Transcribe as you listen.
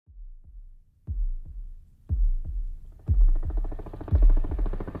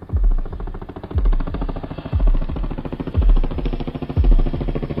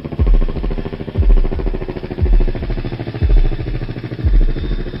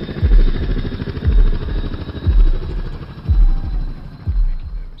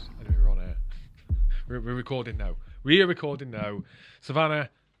recording now. We are recording now.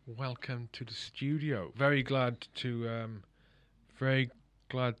 Savannah, welcome to the studio. Very glad to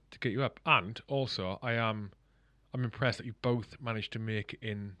get you up. And also, I'm impressed that you both managed to make it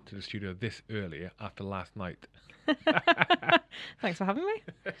into the studio this early after last night. Thanks for having me.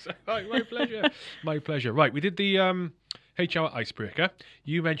 Right, my pleasure. My pleasure. Right, we did the HR icebreaker.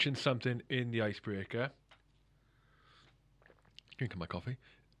 You mentioned something in the icebreaker. Drinking my coffee.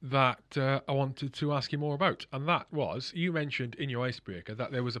 That I wanted to ask you more about, and that was, you mentioned in your icebreaker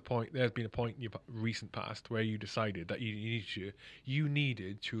that there's been a point in your recent past where you decided that you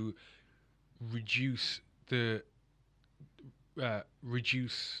needed to reduce the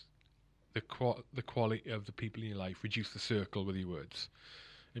quality of the people in your life, reduce the circle, with your words,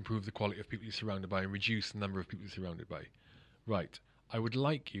 improve the quality of people you're surrounded by, and reduce the number of people you're surrounded by. Right. I would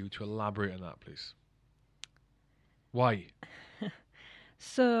like you to elaborate on that, please. Why?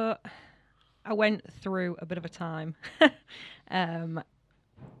 So, I went through a bit of a time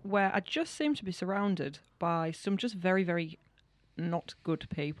where I just seemed to be surrounded by some just very, very not good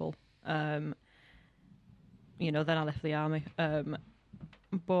people. Then I left the army.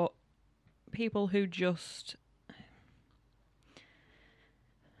 But people who just...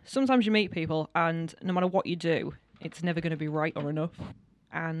 Sometimes you meet people and no matter what you do, it's never going to be right or enough.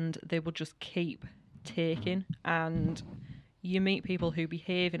 And they will just keep taking, and you meet people who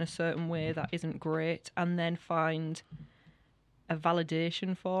behave in a certain way that isn't great and then find a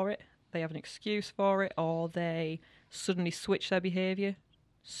validation for it. They have an excuse for it, or they suddenly switch their behaviour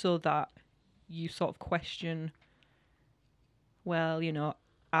so that you sort of question, well,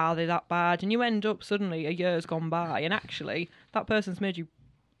 are they that bad? And you end up suddenly, a year's gone by, and actually that person's made you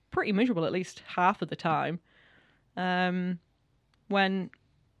pretty miserable at least half of the time. When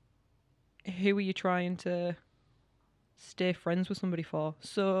who are you trying to stay friends with somebody for?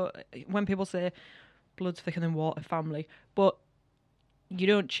 So when people say blood's thicker than water, family, but you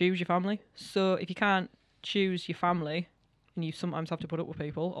don't choose your family. So if you can't choose your family, and you sometimes have to put up with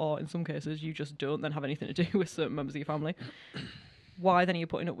people, or in some cases you just don't then have anything to do with certain members of your family, why then are you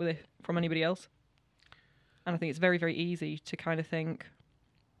putting up with it from anybody else? And I think it's very, very easy to kind of think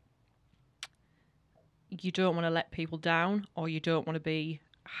you don't want to let people down, or you don't want to be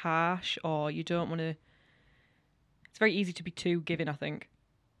harsh, or you don't want to... It's very easy to be too giving, I think.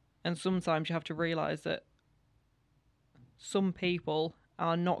 And sometimes you have to realise that some people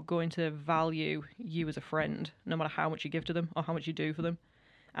are not going to value you as a friend, no matter how much you give to them or how much you do for them.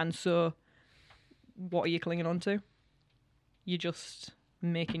 And so, what are you clinging on to? You're just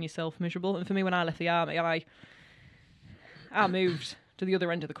making yourself miserable. And for me, when I left the army, I moved to the other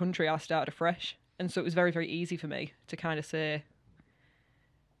end of the country. I started afresh. And so it was very, very easy for me to kind of say,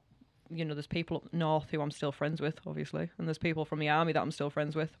 there's people up north who I'm still friends with, obviously, and there's people from the army that I'm still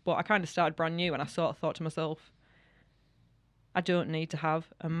friends with. But I kind of started brand new, and I sort of thought to myself, I don't need to have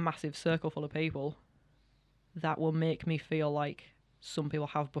a massive circle full of people that will make me feel like some people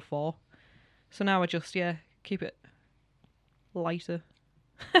have before. So now I just, keep it lighter.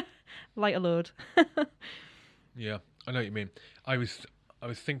 Lighter load. Yeah, I know what you mean. I was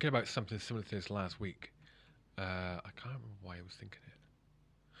thinking about something similar to this last week. I can't remember why I was thinking it.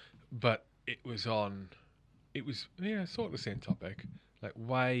 But it was sort of the same topic. Like,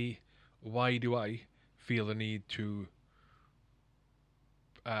 why do I feel the need to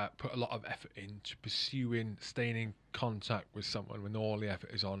put a lot of effort into staying in contact with someone when all the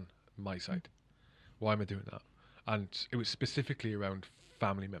effort is on my side? Why am I doing that? And it was specifically around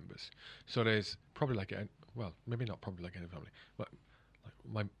family members. So there's probably maybe not probably like any family, but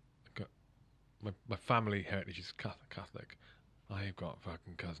like my family heritage is Catholic. I've got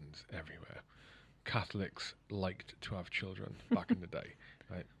fucking cousins everywhere. Catholics liked to have children back in the day,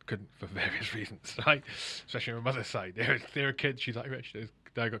 right? Couldn't, for various reasons, right? Especially on my mother's side. They were kids. She's Irish.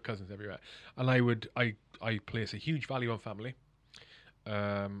 I got cousins everywhere, and I place a huge value on family.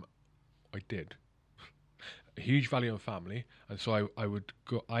 I did a huge value on family, and so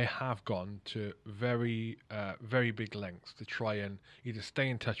I have gone to very very big lengths to try and either stay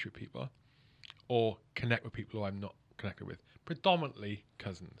in touch with people or connect with people who I'm not connected with. Predominantly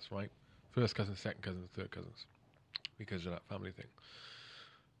cousins, right? First cousins, second cousins, third cousins, because of that family thing.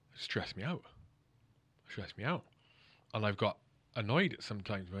 It stressed me out, and I've got annoyed at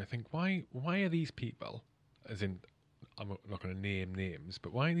sometimes when I think, why are these people, as in, I'm not going to name names,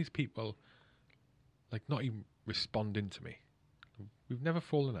 but why are these people like not even responding to me? We've never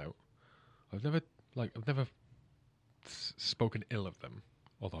fallen out. I've never spoken ill of them,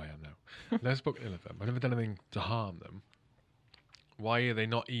 although I am now. I've never spoken ill of them. I've never done anything to harm them. Why is there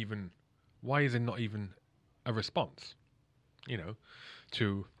not even a response,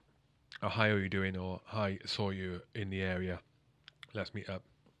 to or hi, how are you doing? Or hi, I saw you in the area. Let's meet up.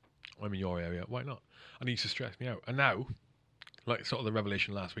 I'm in your area. Why not? And it used to stress me out. And now, like sort of the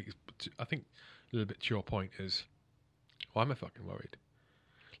revelation last week, is, I think a little bit to your point is, why am I fucking worried?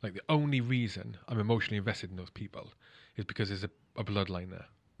 Like the only reason I'm emotionally invested in those people is because there's a bloodline there.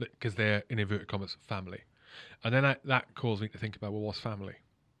 Because they're, in inverted commas, family. And then that caused me to think about, well, what's family?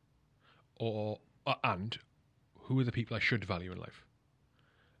 And who are the people I should value in life?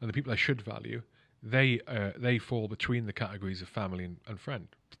 And the people I should value, they fall between the categories of family and friend,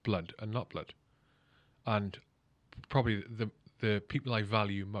 blood and not blood. And probably the people I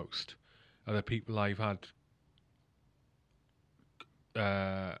value most are the people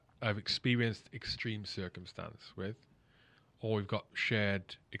I've experienced extreme circumstance with, or we've got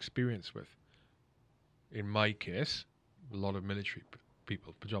shared experience with. In my case, a lot of military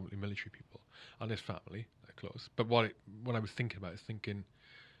people, predominantly military people, and his family, they're close. But what I was thinking about is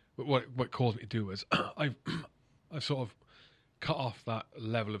what caused me to do was I've sort of cut off that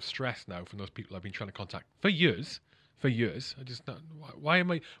level of stress now from those people I've been trying to contact for years. For years, I just why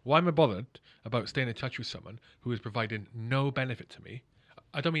am I bothered about staying in touch with someone who is providing no benefit to me?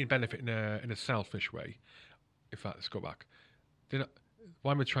 I don't mean benefit in a selfish way. In fact, let's go back.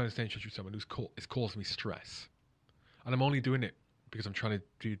 Why am I trying to stay in touch with someone who's causing me stress? And I'm only doing it because I'm trying to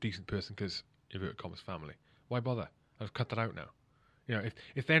be a decent person because inverted commas family. Why bother? I've cut that out now. You know,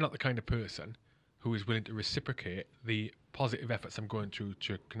 if they're not the kind of person who is willing to reciprocate the positive efforts I'm going through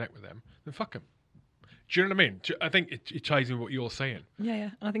to connect with them, then fuck them. Do you know what I mean? I think it ties in with what you're saying. Yeah.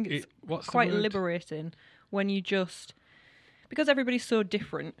 And I think it's quite liberating when you just... Because everybody's so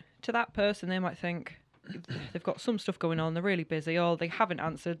different, to that person, they might think they've got some stuff going on, they're really busy, or they haven't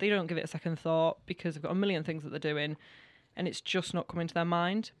answered, they don't give it a second thought because they've got a million things that they're doing, and it's just not coming to their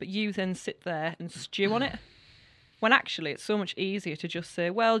mind. But you then sit there and stew on it, when actually it's so much easier to just say,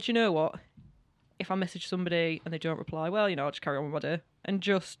 well, do you know what? If I message somebody and they don't reply, well, I'll just carry on with my day, and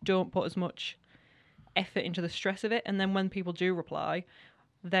just don't put as much effort into the stress of it. And then when people do reply,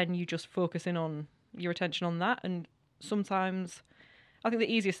 then you just focus in on your attention on that. And sometimes I think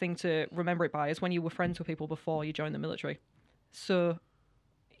the easiest thing to remember it by is when you were friends with people before you joined the military. So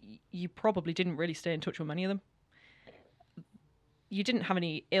you probably didn't really stay in touch with many of them. You didn't have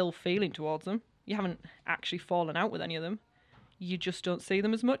any ill feeling towards them. You haven't actually fallen out with any of them. You just don't see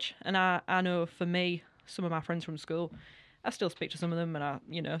them as much. And I know for me, some of my friends from school, I still speak to some of them,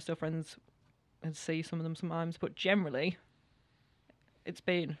 and I still friends and see some of them sometimes. But generally, it's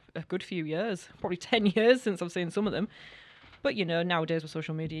been a good few years, probably 10 years since I've seen some of them. But, nowadays with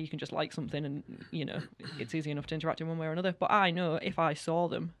social media, you can just like something and, it's easy enough to interact in one way or another. But I know if I saw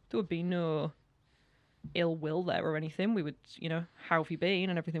them, there would be no ill will there or anything. We would, how have you been?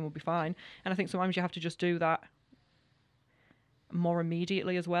 And everything would be fine. And I think sometimes you have to just do that more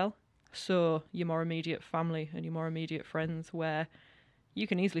immediately as well. So your more immediate family and your more immediate friends, where you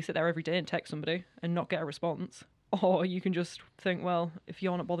can easily sit there every day and text somebody and not get a response. Or you can just think, well, if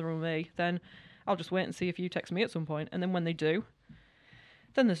you're not bothering with me, then I'll just wait and see if you text me at some point. And then when they do,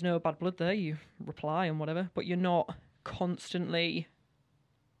 then there's no bad blood there. You reply and whatever, but you're not constantly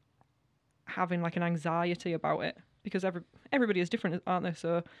having like an anxiety about it, because everybody is different, aren't they?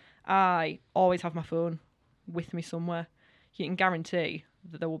 So I always have my phone with me somewhere. You can guarantee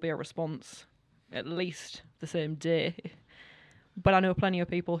that there will be a response at least the same day. But I know plenty of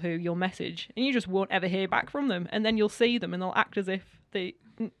people who you'll message and you just won't ever hear back from them, and then you'll see them and they'll act as if they've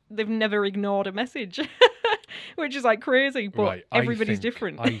never ignored a message, which is like crazy. But right, everybody's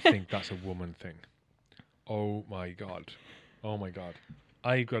different. I think that's a woman thing. Oh my god.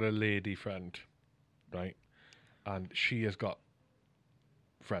 I got a lady friend, right, and she has got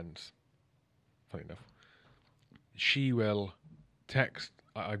friends. Funny enough, she will text.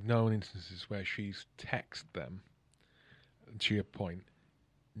 I've known instances where she's texted them. To your point,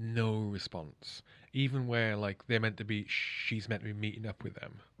 no response. Even where like she's meant to be meeting up with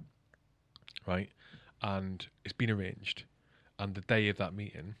them, right? And it's been arranged, and the day of that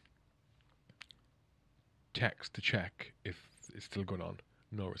meeting, text to check if it's still going on.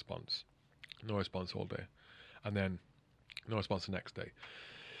 No response. No response all day, and then no response the next day.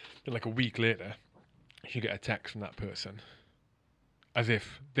 Then like a week later, you get a text from that person, as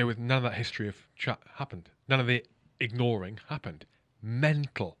if there was none of that history of chat happened. None of the ignoring happened.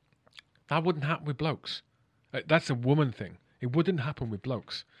 Mental. That wouldn't happen with blokes. That's a woman thing. It wouldn't happen with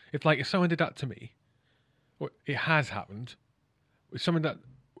blokes. If someone did that to me, or it has happened, if someone did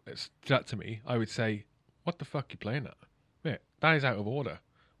that to me, I would say, "What the fuck are you playing at? Mate, that is out of order.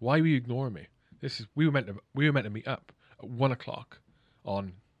 Why were you ignoring me? We were meant to meet up at 1:00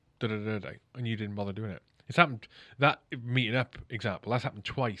 on day, and you didn't bother doing it. It's happened, that meeting up example, that's happened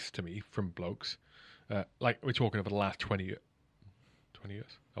twice to me from blokes. Like, we're talking over the last 20 years. 20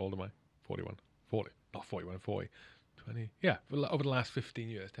 years? How old am I? 41. 40. Not 41, 40. 20. Yeah, over the last 15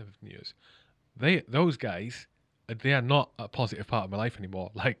 years, 10, 15 years. Those guys, they are not a positive part of my life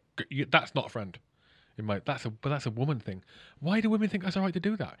anymore. Like, that's not a friend. But that's a woman thing. Why do women think that's all right to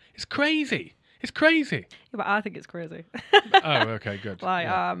do that? It's crazy. It's crazy. Yeah, but I think it's crazy. Oh, okay, good. Like,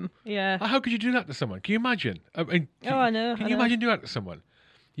 Yeah. yeah. How could you do that to someone? Can you imagine? I mean, I know. Can you imagine doing that to someone?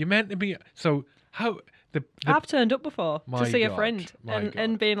 You're meant to be. So how the I've turned up before My to see God, a friend my and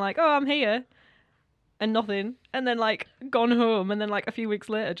God. being like, "Oh, I'm here," and nothing, and then like gone home, and then like a few weeks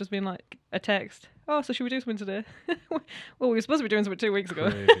later, just being like a text. Oh, so should we do something today? Well, we were supposed to be doing something 2 weeks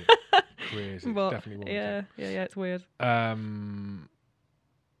ago. Crazy. But Definitely. yeah, it's weird.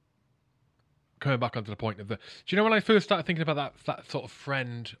 Coming back onto the point of the, do you know when I first started thinking about that sort of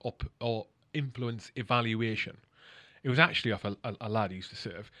friend or influence evaluation? It was actually off a lad who used to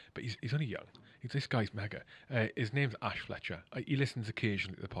serve, but he's only young. This guy's mega. His name's Ash Fletcher. He listens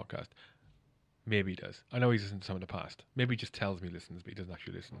occasionally to the podcast. Maybe he does. I know he's listened to some in the past. Maybe he just tells me he listens, but he doesn't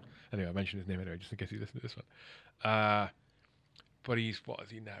actually listen. Anyway, I mentioned his name anyway, just in case he listened to this one. But what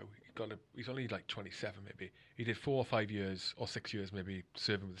is he now? He's only like 27 maybe. He did 4 or 5 years or 6 years maybe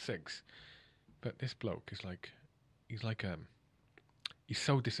serving with the SIGs. But this bloke is he's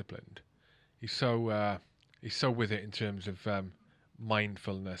so disciplined. He's so with it in terms of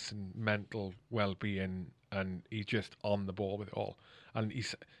mindfulness and mental well-being, and he's just on the ball with it all. And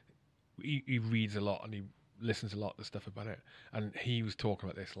he reads a lot and he listens a lot to stuff about it. And he was talking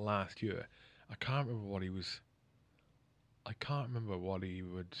about this last year. I can't remember what he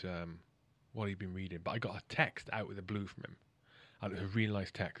he'd been reading, but I got a text out of the blue from him, and it was a really nice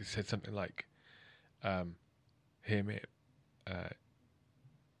text. It said something like, "Hey mate,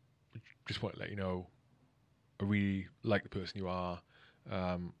 just want to let you know, I really like the person you are.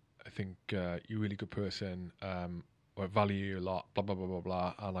 I think you're a really good person. I value you a lot. Blah blah blah blah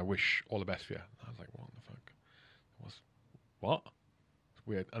blah. And I wish all the best for you." I was like, "What the fuck? What?" It's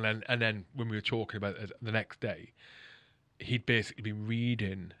weird. And then when we were talking about it the next day, he'd basically been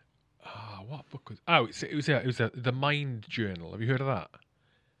reading. What book was? Oh, it was the Mind Journal. Have you heard of that?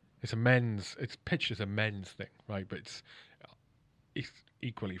 It's pitched as a men's thing, right? But it's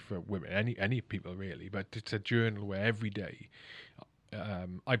equally for women, any people really. But it's a journal where every day,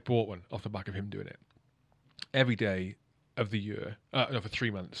 I bought one off the back of him doing it. Every day of the year, for 3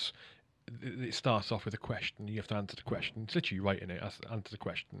 months, it starts off with a question. You have to answer the question. It's literally writing it, answer the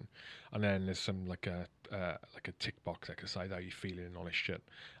question, and then there's some like a tick box exercise, how you feeling and all this shit.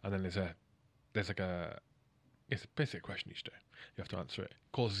 And then it's a basic question each day. You have to answer it.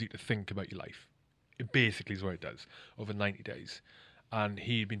 It causes you to think about your life. It basically is what it does over 90 days. And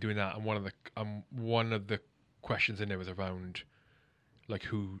he'd been doing that, and one of the questions in there was around like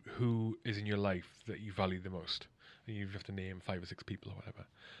who is in your life that you value the most, and you have to name 5 or 6 people or whatever.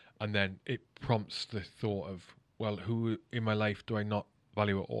 And then it prompts the thought of, well, who in my life do I not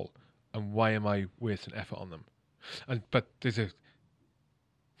value at all, and why am I wasting effort on them? But there's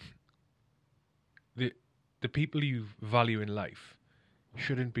the people you value in life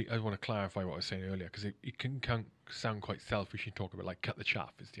shouldn't be. I want to clarify what I was saying earlier, because it can sound quite selfish. You talk about like cut the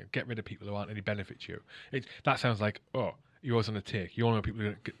chaff, get rid of people who aren't any benefit to you. That sounds like, oh, you're always on a take. You all know people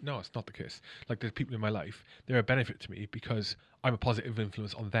who don't. No, it's not the case. Like, there's people in my life, they're a benefit to me because I'm a positive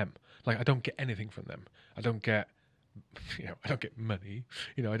influence on them. Like, I don't get anything from them. I don't get money.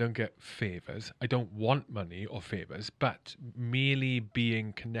 I don't get favors. I don't want money or favors, but merely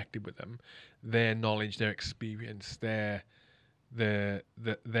being connected with them, their knowledge, their experience, their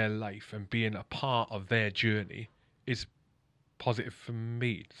life, and being a part of their journey is positive for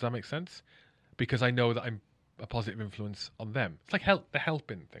me. Does that make sense? Because I know that I'm a positive influence on them. It's like the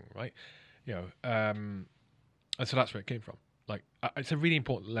helping thing, right? And so that's where it came from. Like, it's a really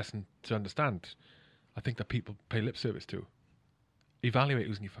important lesson to understand. I think that people pay lip service to. Evaluate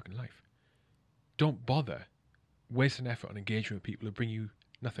who's in your fucking life. Don't bother wasting effort on engaging with people who bring you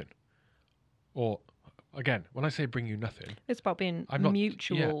nothing. Or, again, when I say bring you nothing, It's about being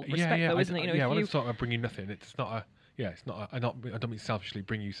mutual respect, though, isn't it? When I talk about bring you nothing, it's not a. Yeah, it's not. I don't mean selfishly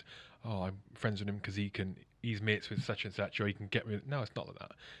bring you. Oh, I'm friends with him because he's mates with such and such, or he can get me. No, it's not like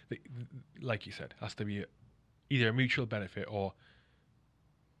that. Like you said, it has to be either a mutual benefit or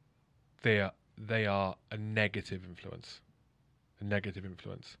they are a negative influence. A negative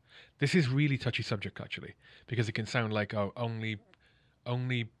influence. This is really touchy subject, actually, because it can sound like, oh, only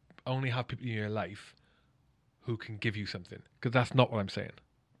have people in your life who can give you something, because that's not what I'm saying.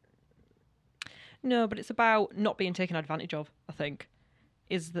 No, but it's about not being taken advantage of, I think.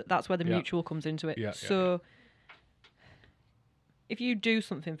 is that that's where the Yeah. mutual comes into it. Yeah, So if you do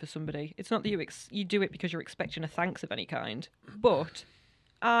something for somebody, it's not that you do it because you're expecting a thanks of any kind, but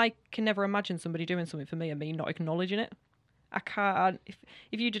I can never imagine somebody doing something for me and me not acknowledging it. I can't.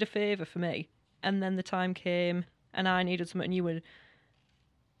 If you did a favour for me and then the time came and I needed something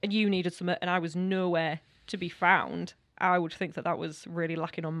and you needed something and I was nowhere to be found, I would think that was really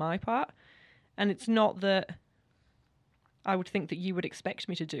lacking on my part. And it's not that I would think that you would expect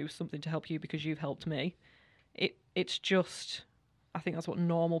me to do something to help you because you've helped me. It's just, I think that's what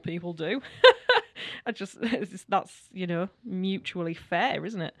normal people do. That's, mutually fair,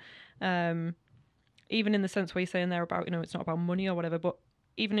 isn't it? Even in the sense where you're saying there about, it's not about money or whatever, but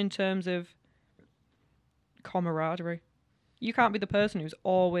even in terms of camaraderie, you can't be the person who's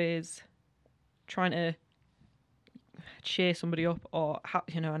always trying to cheer somebody up or,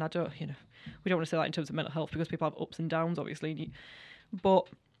 and I don't, we don't want to say that in terms of mental health because people have ups and downs, obviously, but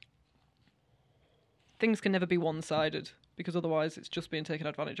things can never be one-sided because otherwise it's just being taken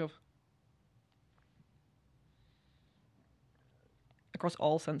advantage of. Across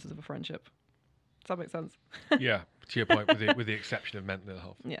all senses of a friendship. Does that make sense? Yeah, to your point, with the exception of mental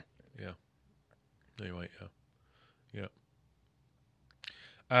health. Yeah. Yeah. No, you're right, yeah.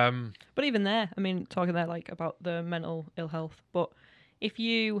 But even there, I mean, talking there like about the mental ill health, but if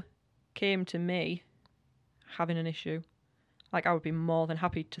you came to me having an issue, like I would be more than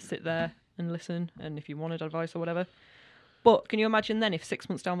happy to sit there and listen, and if you wanted advice or whatever. But can you imagine then if 6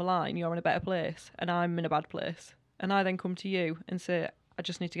 months down the line you're in a better place and I'm in a bad place, and I then come to you and say, I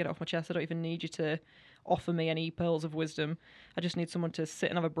just need to get it off my chest. I don't even need you to offer me any pearls of wisdom. I just need someone to sit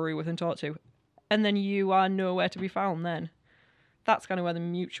and have a brew with and talk to. And then you are nowhere to be found then. That's kind of where the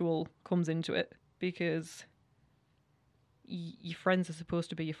mutual comes into it, because your friends are supposed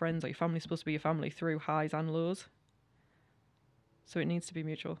to be your friends, or your family's supposed to be your family through highs and lows. So it needs to be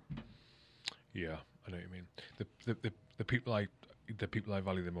mutual. Yeah, I know what you mean. The people I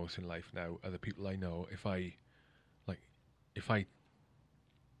value the most in life now are the people I know. If I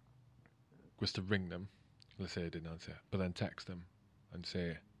was to ring them, let's say I didn't answer, but then text them and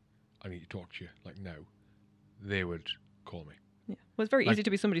say, I need to talk to you, like now, they would call me. Yeah. Well, it's very easy to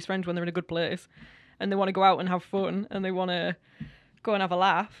be somebody's friend when they're in a good place and they want to go out and have fun and they want to go and have a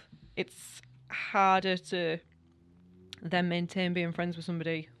laugh. It's harder to then maintain being friends with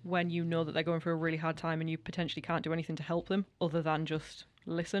somebody when you know that they're going through a really hard time and you potentially can't do anything to help them other than just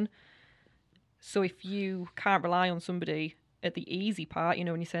listen. So if you can't rely on somebody at the easy part, when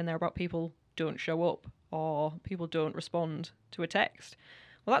you're saying there about people don't show up or people don't respond to a text,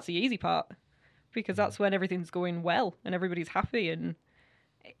 well, that's the easy part, because that's when everything's going well and everybody's happy. And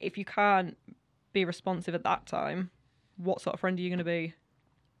if you can't be responsive at that time, what sort of friend are you going to be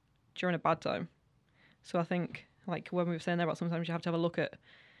during a bad time? So I think, like when we were saying there about sometimes you have to have a look at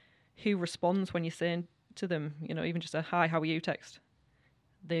who responds when you're saying to them, even just a hi, how are you text.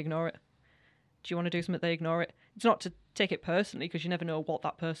 They ignore it. Do you want to do something? They ignore it. It's not to take it personally, because you never know what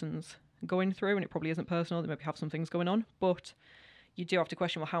that person's going through, and it probably isn't personal. They maybe have some things going on, but you do have to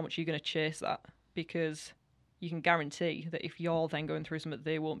question, well, how much are you going to chase that? Because you can guarantee that if you're then going through something,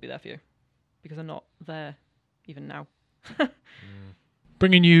 they won't be there for you, because they're not there even now.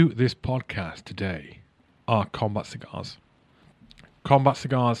 Bringing you this podcast today are Combat Cigars. Combat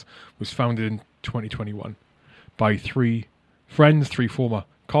Cigars was founded in 2021 by three friends, three former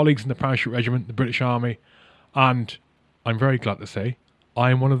colleagues in the Parachute Regiment, the British Army, and I'm very glad to say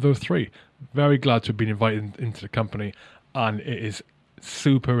I am one of those three. Very glad to have been invited into the company, and it is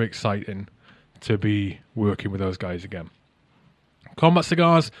super exciting to be working with those guys again. Combat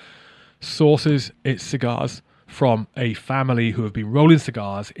Cigars sources its cigars from a family who have been rolling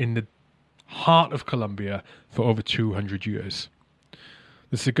cigars in the heart of Colombia for over 200 years.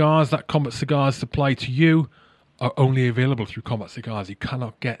 The cigars that Combat Cigars supply to you are only available through Combat Cigars. You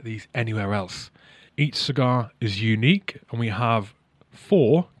cannot get these anywhere else. Each cigar is unique, and we have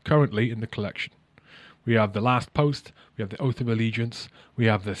 4 currently in the collection. We have the Last Post, we have the Oath of Allegiance, we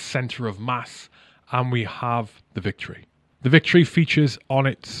have the Center of Mass, and we have the Victory. The Victory features on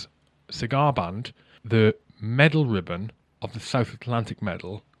its cigar band the medal ribbon of the South Atlantic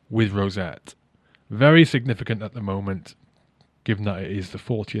Medal with rosette. Very significant at the moment, given that it is the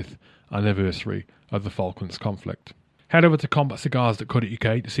 40th anniversary of the Falklands conflict. Head over to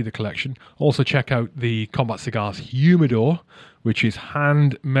combatcigars.co.uk to see the collection. Also check out the Combat Cigars Humidor, which is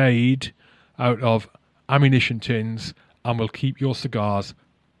handmade out of ammunition tins and will keep your cigars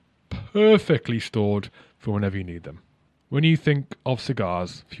perfectly stored for whenever you need them. When you think of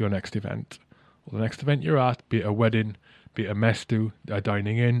cigars for your next event, or the next event you're at, be it a wedding, be it a mess do, a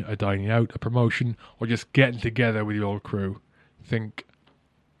dining in, a dining out, a promotion, or just getting together with your old crew, think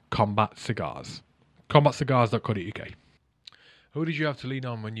Combat Cigars. combatcigars.co.uk. Who did you have to lean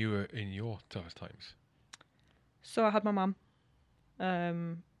on when you were in your toughest times? So I had my mum.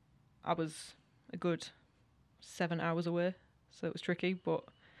 I was a good 7 hours away, so it was tricky, but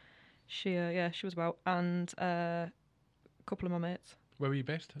she was about, and a couple of my mates. Where were you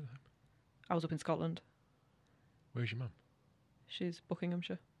based? I was up in Scotland. Where's your mum? She's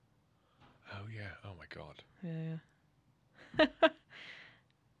Buckinghamshire. Oh, yeah. Oh, my God. Yeah.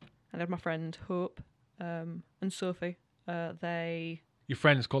 And I had my friend Hope and Sophie. Your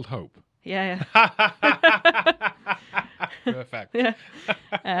friend's called Hope? Yeah. Perfect. Yeah.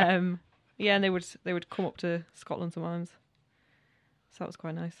 Yeah, and they would come up to Scotland sometimes. So that was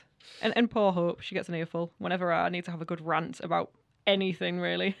quite nice. And poor Hope, she gets an earful. Whenever I need to have a good rant about anything,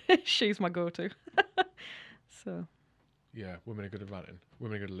 really, she's my go-to. So. Yeah, women are good at ranting.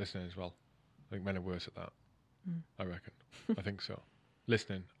 Women are good at listening as well. I think men are worse at that. I reckon. I think so.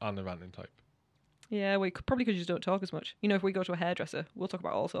 Listening and the ranting type. Yeah, probably because you just don't talk as much. You know, if we go to a hairdresser, we'll talk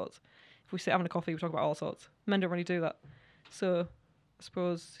about all sorts. If we sit having a coffee, we talk about all sorts. Men don't really do that. So I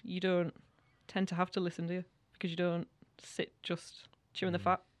suppose you don't tend to have to listen, do you? Because you don't sit just chewing the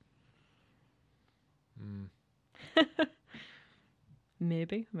fat.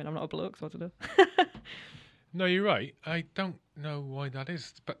 Maybe. I mean, I'm not a bloke, so I don't know. No, you're right. I don't know why that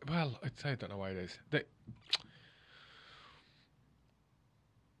is. But, well, I'd say I don't know why it is.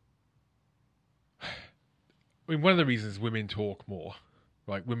 I mean, one of the reasons women talk more,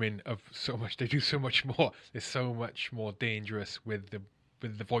 right? Women have so much. They do so much more. They're so much more dangerous with the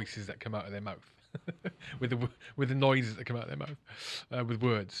voices that come out of their mouth, with the noises that come out of their mouth, with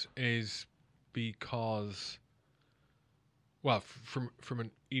words, is because, well, from an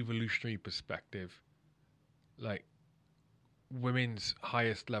evolutionary perspective, like women's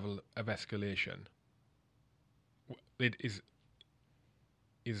highest level of escalation, it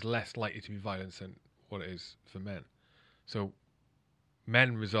is less likely to be violence than what it is for men. So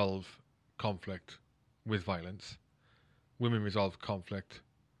men resolve conflict with violence. Women resolve conflict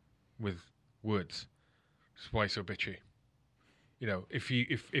with words. That's why it's so bitchy. You know, if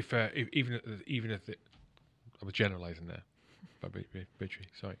even if I was generalising there, but bitchy.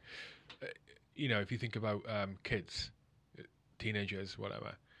 Sorry. You know, if you think about kids, teenagers,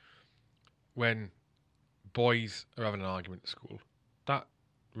 whatever, when boys are having an argument at school, that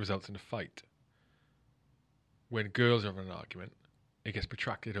results in a fight. When girls are having an argument, it gets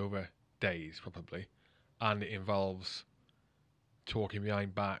protracted over days, probably, and it involves talking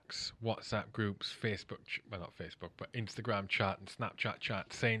behind backs, WhatsApp groups, not Facebook, but Instagram chat and Snapchat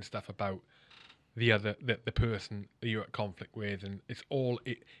chat, saying stuff about the person that you're at conflict with, and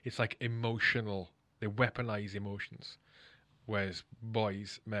it's like emotional. They weaponize emotions, whereas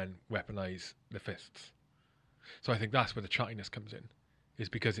men weaponize the fists. So I think that's where the chattiness comes in, is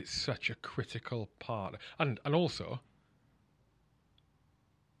because it's such a critical part, and also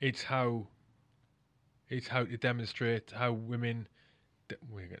it's how to demonstrate how women.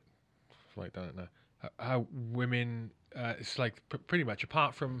 We get right down it now. How women, it's like pretty much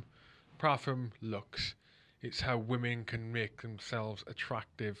apart from looks, it's how women can make themselves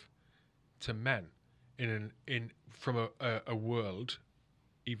attractive to men from a world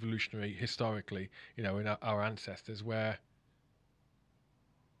evolutionary historically, you know, in our ancestors, where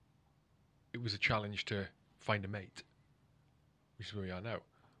it was a challenge to find a mate, which is where we are now.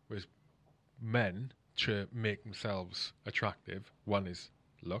 Whereas men, to make themselves attractive, one is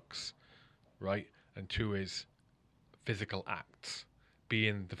looks, right, and two is physical acts,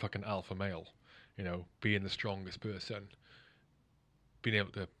 being the fucking alpha male, you know, being the strongest person, being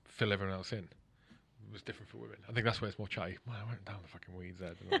able to fill everyone else in. It was different for women. I think that's where it's more chatty. Well, I went down the fucking weeds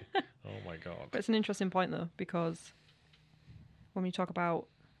there, didn't I? Oh my god. But it's an interesting point though, because when we talk about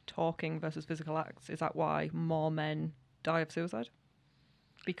talking versus physical acts, is that why more men die of suicide?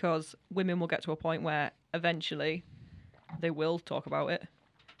 Because women will get to a point where eventually they will talk about it,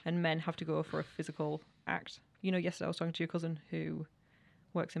 and men have to go for a physical act. You know, yesterday I was talking to your cousin who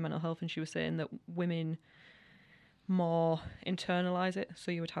works in mental health, and she was saying that women more internalise it, so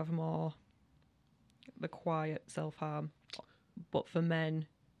you would have more the quiet self-harm. But for men,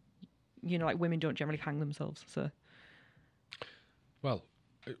 you know, like women don't generally hang themselves, so... Well,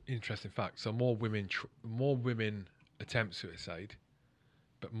 interesting fact. So more women attempt suicide,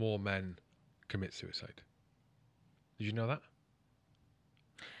 but more men commit suicide. Did you know that?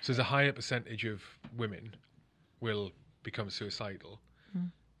 So there's a higher percentage of women will become suicidal,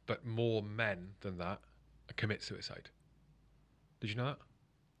 but more men than that commit suicide. Did you know that?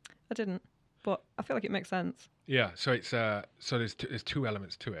 I didn't, but I feel like it makes sense. Yeah. So it's there's two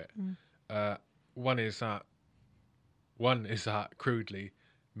elements to it. One is that crudely,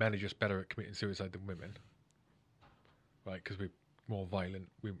 men are just better at committing suicide than women, right? Because we're more violent.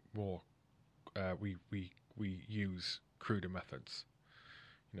 We're more we use cruder methods.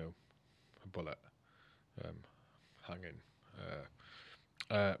 You know, a bullet, hanging.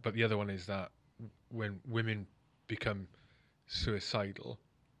 But the other one is that when women become suicidal,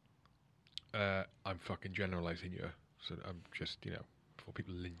 I'm fucking generalizing you, so I'm just, before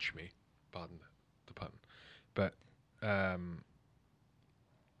people lynch me, pardon the pun, but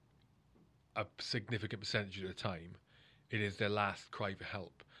a significant percentage of the time, it is their last cry for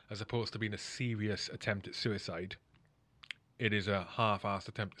help, as opposed to being a serious attempt at suicide. It is a half-assed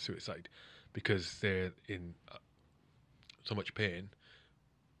attempt at suicide because they're in so much pain,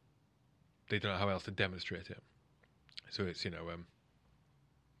 they don't know how else to demonstrate it. So it's,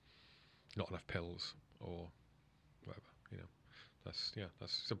 not enough pills or whatever, That's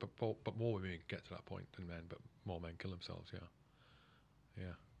so. But more women get to that point than men, but more men kill themselves.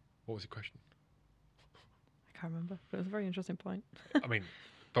 Yeah. What was the question? I can't remember, but it was a very interesting point. I mean,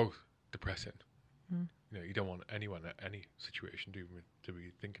 both depressing. Mm. You don't want anyone at any situation to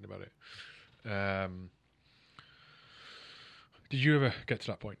be thinking about it. Did you ever get to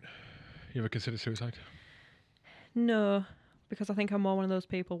that point? You ever consider suicide? No, because I think I'm more one of those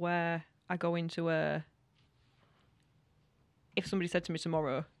people where I go into if somebody said to me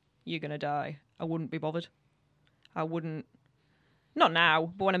tomorrow, you're going to die, I wouldn't be bothered. I wouldn't, not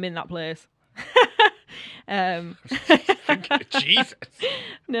now, but when I'm in that place. Jesus.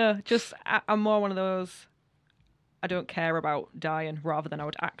 No, just I'm more one of those, I don't care about dying rather than I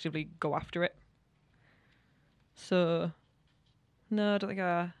would actively go after it. So, no, I don't think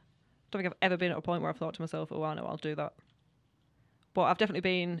I've ever been at a point where I've thought to myself, oh, I know, I'll do that. But I've definitely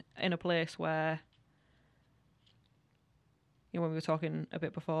been in a place where, when we were talking a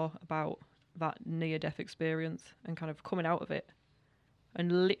bit before about that near-death experience and kind of coming out of it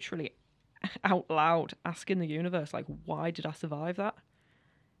and literally out loud asking the universe, like, why did I survive that?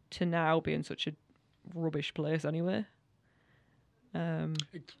 To now be in such a rubbish place anyway.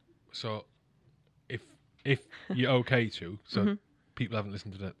 So, if you're okay to, so people haven't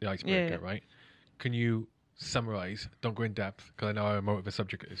listened to the icebreaker, right? Can you summarise, don't go in depth, because I know how emotive a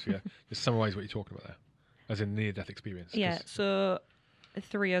subject it is for you, just summarise what you're talking about there, as in near-death experience. Yeah, so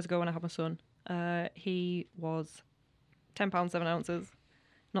 3 years ago when I had my son, he was 10 pounds 7 ounces,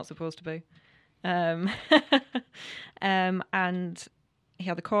 not supposed to be, and he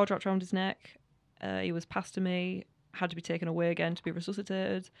had the cord wrapped around his neck, he was passed to me, had to be taken away again to be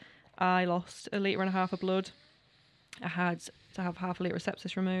resuscitated. I lost 1.5 litres of blood. I had to have 0.5 litre of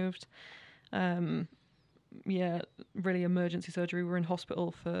sepsis removed. Really emergency surgery. We were in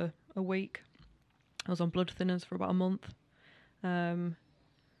hospital for a week. I was on blood thinners for about a month. I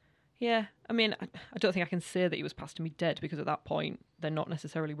mean, I don't think I can say that he was passed to me dead, because at that point they're not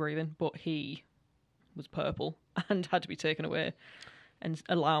necessarily breathing, but he was purple and had to be taken away, and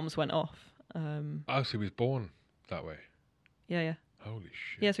alarms went off. So he was born that way? Yeah. Holy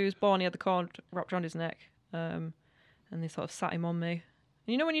shit. Yeah, so he was born, he had the cord wrapped around his neck, and they sort of sat him on me.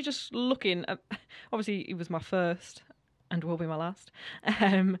 And when you're just looking at, obviously he was my first and will be my last,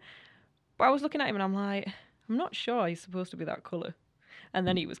 but I was looking at him and I'm like, I'm not sure he's supposed to be that colour. And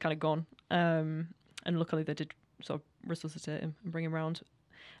then he was kind of gone, and luckily they did sort of resuscitate him and bring him round.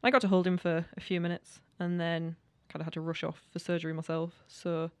 And I got to hold him for a few minutes and then kind of had to rush off for surgery myself.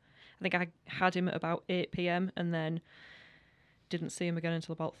 So I think I had him at about 8 p.m. and then didn't see him again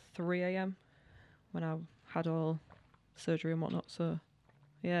until about 3 a.m. when I had all surgery and whatnot. So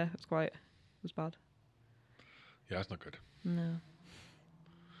yeah, it was bad. Yeah, that's not good. No.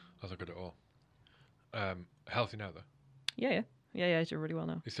 That's not good at all. Healthy now, though? Yeah, he's doing really well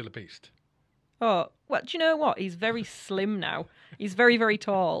now. He's still a beast. Oh, well, do you know what? He's very slim now. He's very, very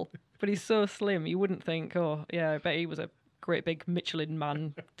tall, but he's so slim. You wouldn't think, oh, yeah, I bet he was a great big Michelin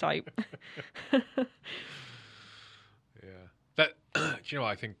man type. Yeah. That, do you know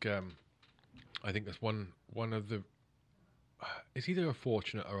what? I think that's one of the, it's either a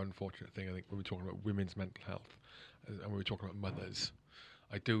fortunate or unfortunate thing. I think when we're talking about women's mental health and when we're talking about mothers,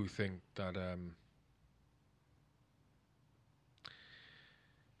 I do think that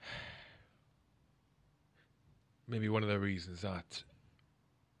maybe one of the reasons that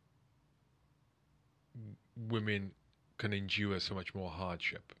women can endure so much more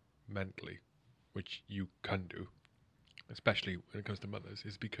hardship mentally, which you can do, especially when it comes to mothers,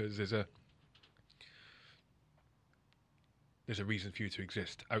 is because there's a reason for you to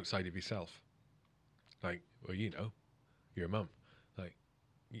exist outside of yourself. Like, well, you're a mum. Like,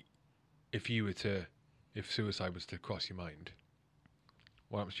 if suicide was to cross your mind,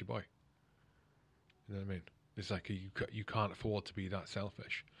 what happens to your boy? You know what I mean? It's like you can't afford to be that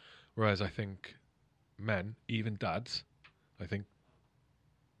selfish. Whereas I think men, even dads, I think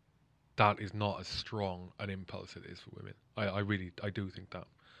that is not as strong an impulse it is for women. I do think that.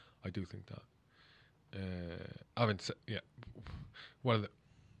 I do think that. Yeah, one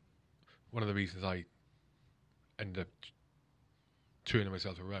of the reasons I ended up turning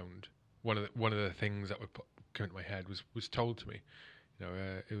myself around. One of the things that would come into my head was told to me. You know,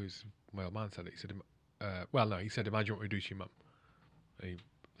 it was my old man said it. He said, well, no, he said, imagine what we do to your mum.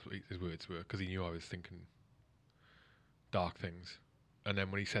 His words were, because he knew I was thinking dark things. And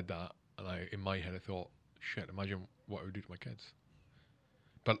then when he said that, and in my head I thought, shit, imagine what it would do to my kids.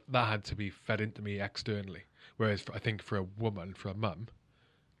 But that had to be fed into me externally. Whereas I think for a woman, for a mum,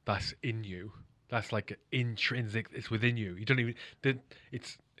 that's in you. That's like intrinsic. It's within you. You don't even.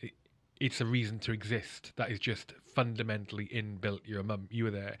 It's a reason to exist. That is just fundamentally inbuilt. You're a mum. You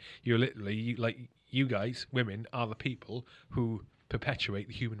were there. You're literally like you guys, women, are the people who perpetuate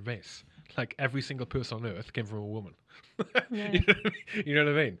the human race. Like every single person on earth came from a woman. Yeah. You know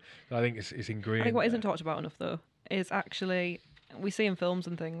what I mean? So I think it's ingrained. I think what isn't talked about enough though is actually we see in films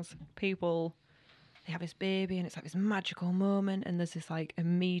and things people they have this baby and it's like this magical moment and there's this like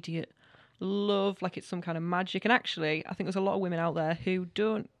immediate love like it's some kind of magic and actually I think there's a lot of women out there who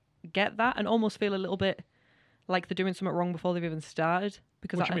don't get that and almost feel a little bit like they're doing something wrong before they've even started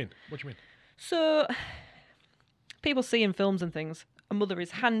because What do you mean? So people see in films and things a mother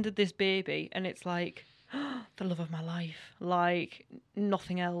is handed this baby and it's like the love of my life, like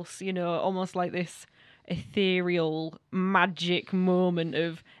nothing else, you know, almost like this ethereal magic moment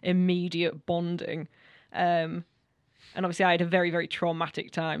of immediate bonding. And obviously I had a very, very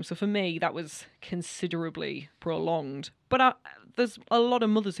traumatic time. So for me, that was considerably prolonged. But there's a lot of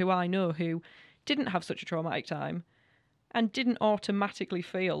mothers who I know who didn't have such a traumatic time and didn't automatically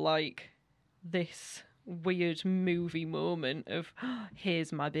feel like this weird movie moment of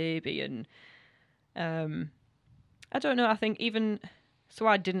here's my baby. And I don't know, I think even so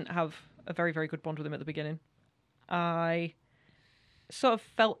I didn't have a very, very good bond with him at the beginning. I sort of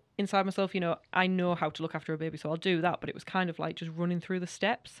felt inside myself, you know, I know how to look after a baby, so I'll do that. But it was kind of like just running through the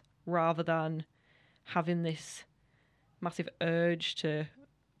steps rather than having this massive urge to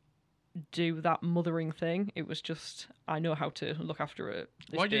do that mothering thing. It was just, I know how to look after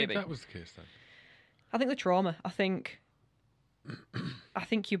this Why do you baby. think that was the case then? I think the trauma. I think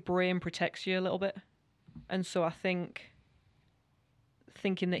your brain protects you a little bit. And so I think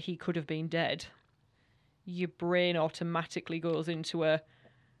thinking that he could have been dead, your brain automatically goes into a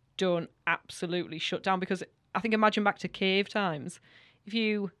don't absolutely shut down. Because I think imagine back to cave times.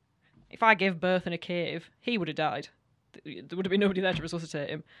 If I gave birth in a cave, he would have died. There would have been nobody there to resuscitate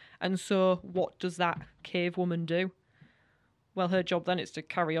him. And so what does that cave woman do? Well, her job then is to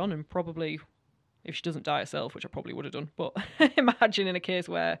carry on and probably, if she doesn't die herself, which I probably would have done, but imagine in a case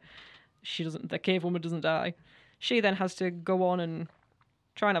where the cave woman doesn't die, she then has to go on and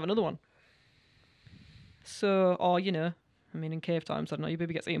try and have another one. So, or, you know, I mean, in cave times, I don't know, your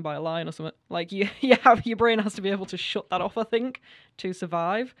baby gets eaten by a lion or something. Like, your brain has to be able to shut that off, I think, to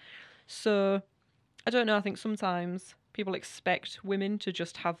survive. So, I don't know, I think sometimes people expect women to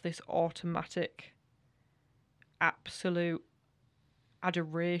just have this automatic, absolute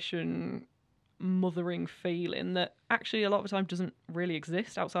adoration, mothering feeling that actually a lot of the time doesn't really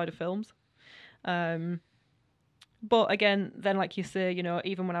exist outside of films. But again, then like you say, you know,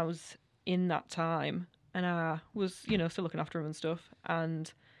 even when I was in that time and I was, you know, still looking after him and stuff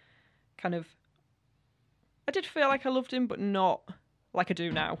and kind of, I did feel like I loved him, but not like I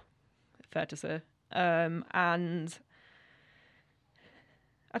do now, fair to say. And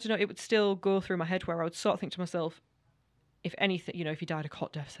I don't know, it would still go through my head where I would sort of think to myself, if anything, you know, if he died of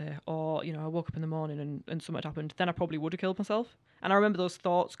hot death, say, or, you know, I woke up in the morning and something had happened, then I probably would have killed myself. And I remember those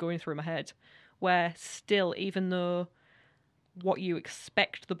thoughts going through my head where still, even though what you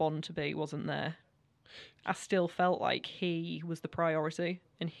expect the bond to be wasn't there, I still felt like he was the priority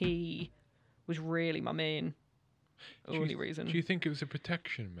and he was really my main only reason. Do you think it was a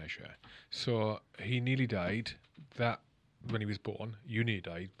protection measure? So he nearly died when he was born. You nearly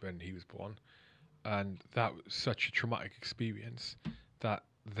died when he was born. And that was such a traumatic experience that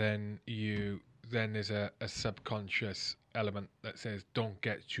then there's a subconscious element that says don't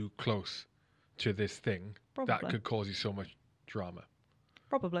get too close to this thing that could cause you so much drama.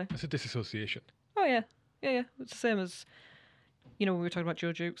 Probably. It's a disassociation. Oh yeah. It's the same as, you know, when we were talking about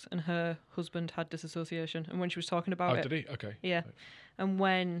Jo Jukes and her husband had disassociation, and when she was talking about it. Oh, did he? Okay. Yeah. Right. And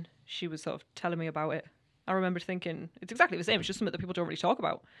when she was sort of telling me about it, I remember thinking it's exactly the same. It's just something that people don't really talk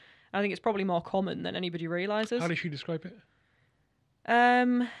about. I think it's probably more common than anybody realises. How does she describe it?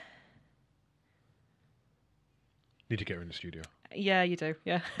 Need to get her in the studio. Yeah, you do.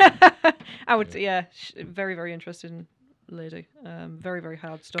 Yeah, I would. Yeah, very, very interesting lady. Very, very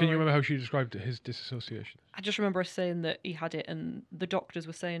hard story. Can you remember how she described his disassociation? I just remember her saying that he had it, and the doctors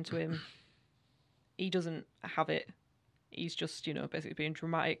were saying to him, he doesn't have it. He's just, basically being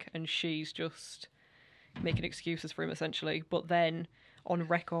dramatic, and she's just making excuses for him, essentially. But then, on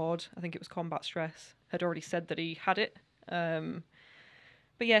record, I think it was Combat Stress, had already said that he had it. But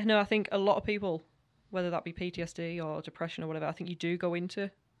yeah, no, I think a lot of people, whether that be PTSD or depression or whatever, I think you do go into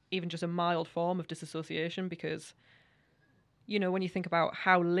even just a mild form of disassociation because, when you think about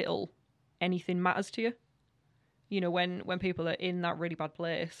how little anything matters to you, when people are in that really bad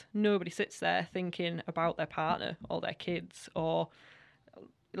place, nobody sits there thinking about their partner or their kids, or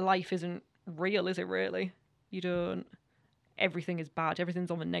life isn't real, is it really? Everything is bad.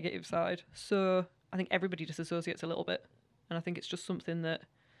 Everything's on the negative side. So I think everybody disassociates a little bit. And I think it's just something that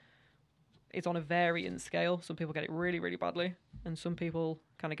is on a varying scale. Some people get it really, really badly, and some people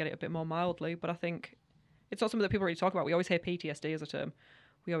kind of get it a bit more mildly. But I think it's not something that people really talk about. We always hear PTSD as a term.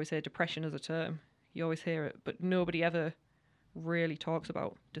 We always hear depression as a term. You always hear it, but nobody ever really talks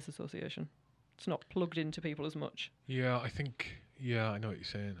about disassociation. It's not plugged into people as much. Yeah, I know what you're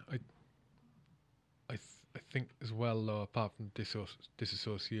saying. I think as well, though, apart from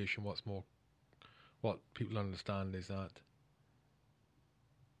disassociation, what people understand is that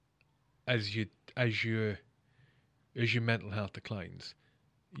as your mental health declines,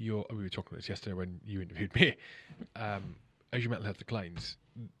 we were talking about this yesterday when you interviewed me. As your mental health declines,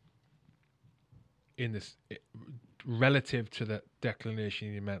 relative to the declination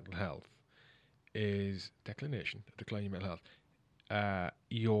in your mental health, decline in your mental health.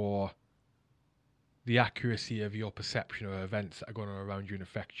 The accuracy of your perception of events that are going on around you and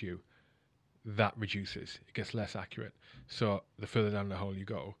affect you, that reduces. It gets less accurate. So the further down the hole you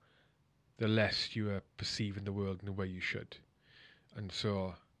go, the less you are perceiving the world in the way you should. And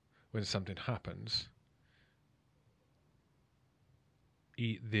so when something happens,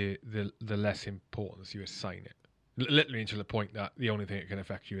 the less importance you assign it. Literally to the point that the only thing it can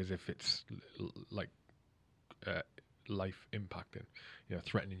affect you is if it's life impacting,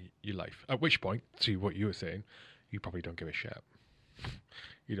 threatening your life. At which point, to what you were saying, you probably don't give a shit.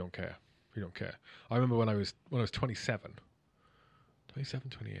 You don't care. I remember when I was 27,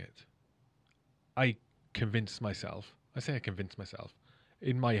 28, I convinced myself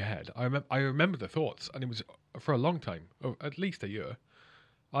in my head. I remember the thoughts, and it was for a long time, at least a year.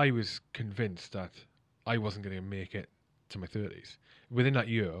 I was convinced that I wasn't going to make it to my 30s. Within that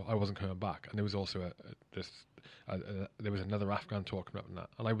year, I wasn't coming back, and there was also there was another Afghan talking about that,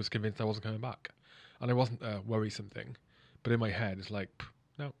 and I was convinced I wasn't coming back, and it wasn't a worrisome thing, but in my head it's like,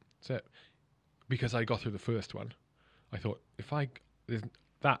 no, that's it, because I got through the first one. I thought I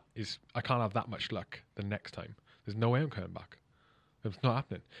can't have that much luck the next time. There's no way I'm coming back. It's not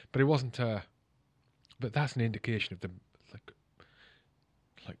happening. But it wasn't. But that's an indication of the like.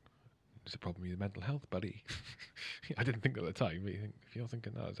 There's a problem with your mental health, buddy. I didn't think at the time. But if you're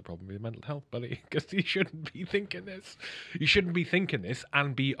thinking that, there's a problem with your mental health, buddy, because you shouldn't be thinking this. You shouldn't be thinking this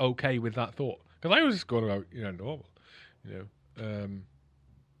and be okay with that thought. Because I was just going about, normal,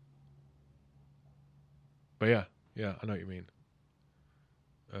 But yeah, I know what you mean.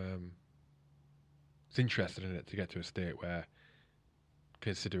 It's interesting, isn't it, to get to a state where,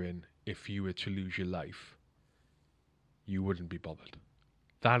 considering if you were to lose your life, you wouldn't be bothered.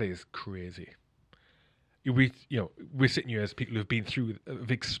 That is crazy. We're sitting here as people who've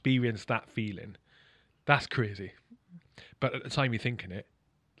experienced that feeling. That's crazy. But at the time you're thinking it,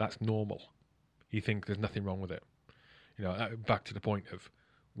 that's normal. You think there's nothing wrong with it. Back to the point of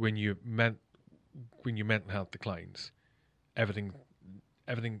when your mental health declines, everything,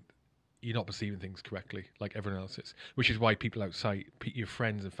 you're not perceiving things correctly like everyone else is. Which is why people outside, your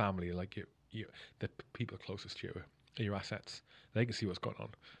friends and family, like the people closest to you, are your assets. They can see what's going on.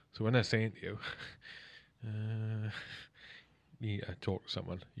 So when they're saying to you, you need to talk to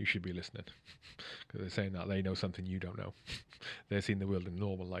someone, you should be listening. Because they're saying that they know something you don't know. They're seeing the world in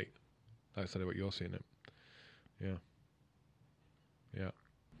normal light outside of what you're seeing it. Yeah.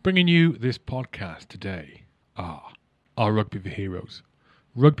 Bringing you this podcast today are Rugby for Heroes.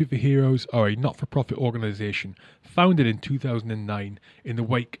 Rugby for Heroes are a not-for-profit organisation founded in 2009 in the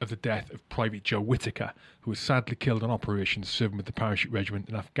wake of the death of Private Joe Whittaker, who was sadly killed on operations serving with the Parachute Regiment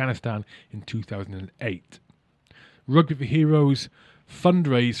in Afghanistan in 2008. Rugby for Heroes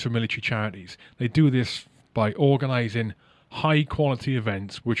fundraise for military charities. They do this by organising high-quality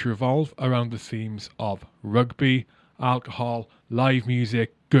events which revolve around the themes of rugby, alcohol, live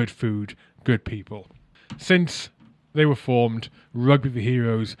music, good food, good people. Since they were formed, Rugby for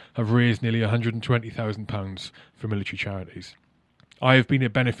Heroes have raised nearly £120,000 for military charities. I have been a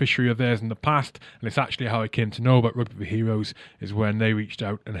beneficiary of theirs in the past, and it's actually how I came to know about Rugby for Heroes, is when they reached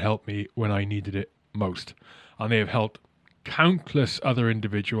out and helped me when I needed it most. And they have helped countless other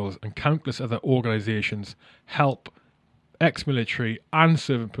individuals and countless other organisations help ex-military and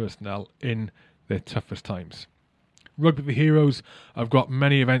serving personnel in their toughest times. Rugby for Heroes have got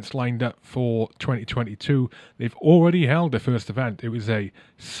many events lined up for 2022. They've already held their first event. It was a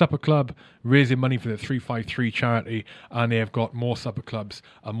supper club raising money for the 353 charity, and they have got more supper clubs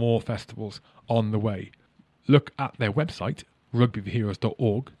and more festivals on the way. Look at their website,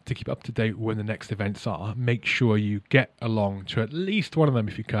 rugbyforheroes.org, to keep up to date when the next events are. Make sure you get along to at least one of them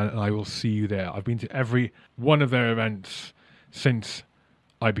if you can, and I will see you there. I've been to every one of their events since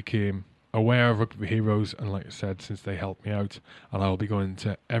I became aware of Rugby for Heroes, and like I said, since they helped me out, and I will be going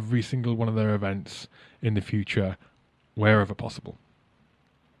to every single one of their events in the future wherever possible.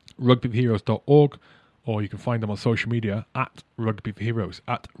 rugbyforheroes.org, or you can find them on social media at Rugby for Heroes,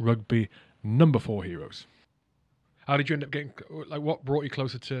 at Rugby4Heroes. How did you end up getting, like, what brought you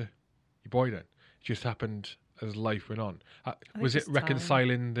closer to your boy then? It just happened as life went on. Was it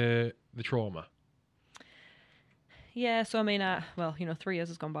reconciling the trauma? Yeah, so I mean, 3 years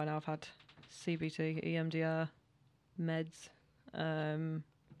has gone by now. I've had CBT, EMDR, meds.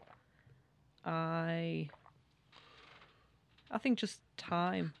 I think just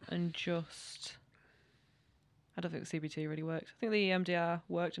time and just... I don't think the CBT really worked. I think the EMDR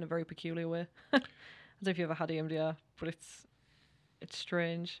worked in a very peculiar way. I don't know if you ever had EMDR, but it's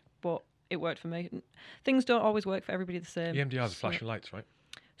strange, but it worked for me. Things don't always work for everybody the same. EMDR is flashing lights, right?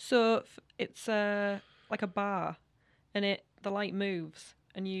 So it's like a bar, and the light moves,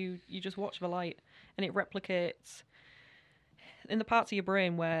 and you just watch the light, and it replicates in the parts of your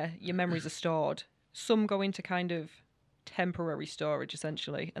brain where your memories are stored. Some go into kind of temporary storage,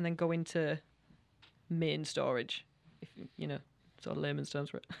 essentially, and then go into main storage, if you know, sort of layman's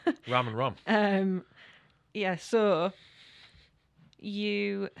terms for it. RAM and ROM. Yeah, so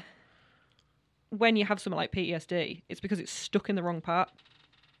when you have something like PTSD, it's because it's stuck in the wrong part.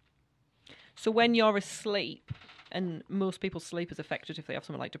 So when you're asleep, and most people's sleep is affected if they have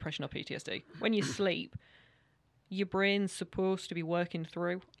something like depression or PTSD, when you sleep, your brain's supposed to be working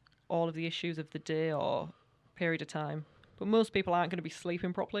through all of the issues of the day or period of time. But most people aren't going to be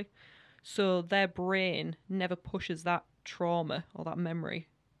sleeping properly. So their brain never pushes that trauma or that memory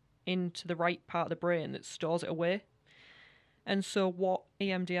into the right part of the brain that stores it away. And so what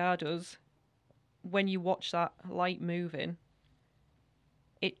EMDR does, when you watch that light moving,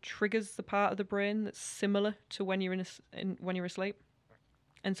 it triggers the part of the brain that's similar to when you're when you're asleep,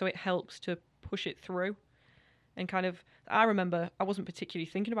 and so it helps to push it through. And kind of, I remember I wasn't particularly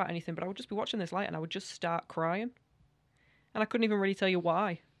thinking about anything, but I would just be watching this light and I would just start crying, and I couldn't even really tell you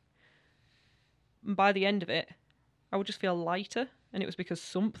why. And by the end of it, I would just feel lighter, and it was because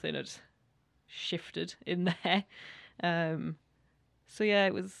something had shifted in there. So yeah,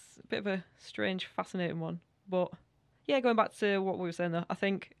 it was a bit of a strange, fascinating one, but. Yeah, going back to what we were saying though, I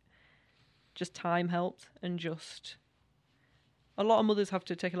think just time helped, and just a lot of mothers have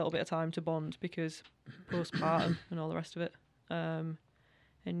to take a little bit of time to bond because postpartum and all the rest of it. And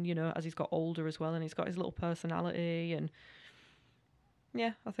you know, as he's got older as well, and he's got his little personality, and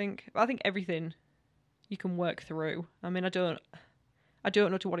yeah, I think everything you can work through. I mean, I don't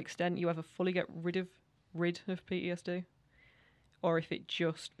know to what extent you ever fully get rid of PTSD, or if it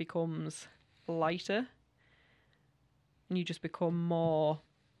just becomes lighter. And you just become more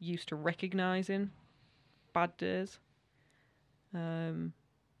used to recognising bad days. But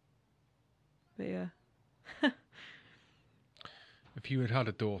yeah. If you had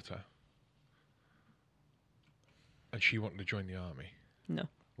a daughter and she wanted to join the army, no.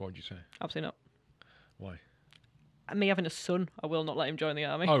 What would you say? Absolutely not. Why? Me having a son, I will not let him join the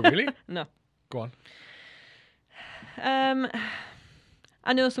army. Oh, really? No. Go on.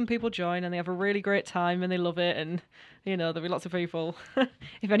 I know some people join and they have a really great time and they love it, and you know, there'll be lots of people,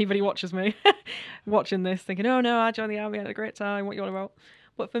 if anybody watches me watching this, thinking, oh no, I joined the army, I had a great time, what are you on about?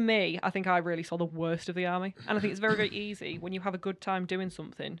 But for me, I think I really saw the worst of the army, and I think it's very, very easy when you have a good time doing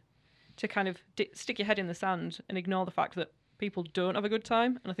something to kind of stick your head in the sand and ignore the fact that people don't have a good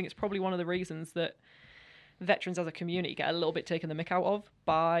time. And I think it's probably one of the reasons that veterans as a community get a little bit taken the mick out of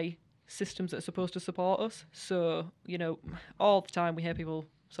by systems that are supposed to support us. So, you know, all the time we hear people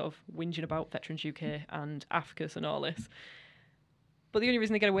sort of whinging about Veterans UK and AFCAS and all this. But the only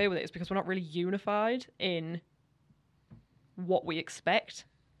reason they get away with it is because we're not really unified in what we expect.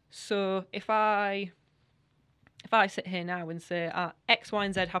 So if I sit here now and say, X, Y,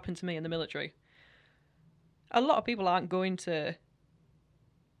 and Z happened to me in the military, a lot of people aren't going to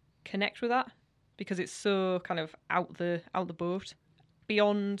connect with that because it's so kind of out the boat,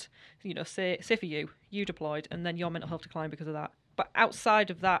 beyond, you know, say for you deployed and then your mental health declined because of that. But outside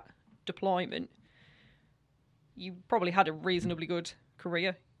of that deployment, you probably had a reasonably good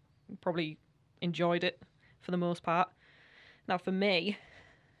career. You probably enjoyed it for the most part. Now, for me,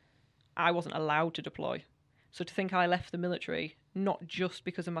 I wasn't allowed to deploy. So to think I left the military, not just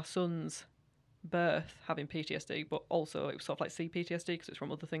because of my son's birth having PTSD, but also it was sort of like CPTSD because it's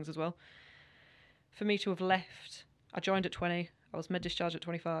from other things as well. For me to have left, I joined at 20, I was med-discharged at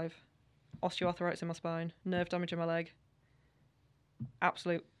 25, osteoarthritis in my spine, nerve damage in my leg,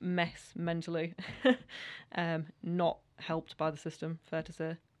 absolute mess mentally, not helped by the system, fair to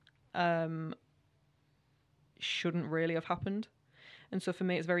say. Shouldn't really have happened. And so for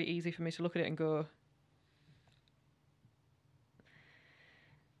me, it's very easy for me to look at it and go,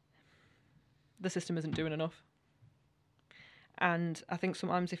 the system isn't doing enough. And I think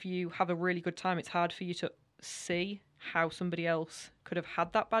sometimes if you have a really good time, it's hard for you to see how somebody else could have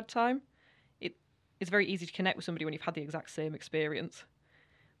had that bad time. It's very easy to connect with somebody when you've had the exact same experience.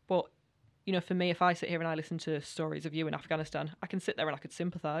 But, you know, for me, if I sit here and I listen to stories of you in Afghanistan, I can sit there and I could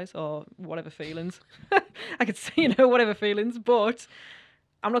sympathise or whatever feelings. I could see, you know, whatever feelings, but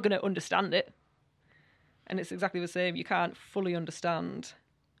I'm not going to understand it. And it's exactly the same. You can't fully understand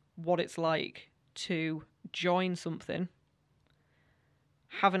what it's like to join something,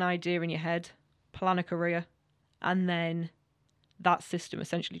 have an idea in your head, plan a career, and then that system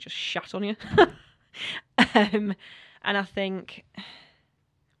essentially just shat on you. And I think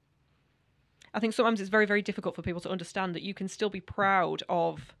sometimes it's very, very difficult for people to understand that you can still be proud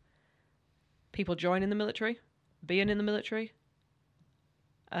of people joining the military, being in the military,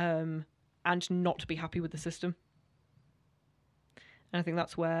 and not be happy with the system. And I think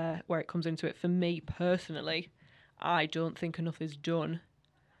that's where it comes into it. For me personally, I don't think enough is done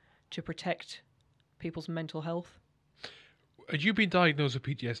to protect people's mental health. Had you been diagnosed with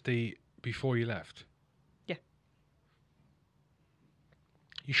PTSD before you left? Yeah.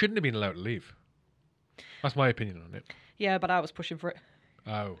 You shouldn't have been allowed to leave. That's my opinion on it. Yeah, but I was pushing for it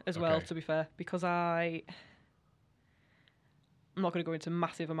as well, okay. to be fair, because I'm not going to go into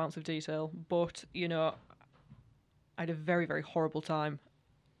massive amounts of detail, but, you know, I had a very, very horrible time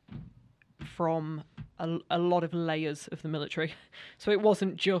from a lot of layers of the military. So it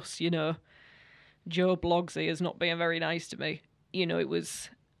wasn't just, you know, Joe Blogsy as not being very nice to me. You know, it was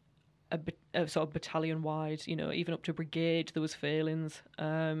a sort of battalion-wide, you know, even up to brigade, there was failings.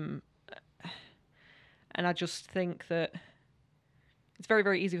 And I just think that it's very,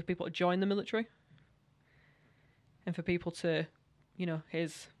 very easy for people to join the military. And for people to, you know,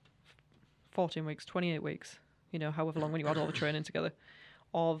 here's 14 weeks, 28 weeks, you know, however long when you add all the training together,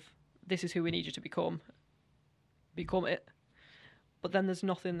 of this is who we need you to become it. But then there's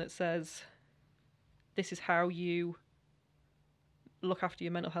nothing that says this is how you look after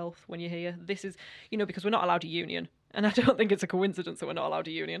your mental health when you're here. This is, you know, because we're not allowed a union. And I don't think it's a coincidence that we're not allowed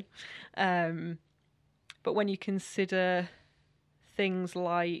a union. But when you consider things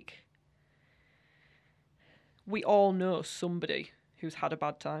like, we all know somebody who's had a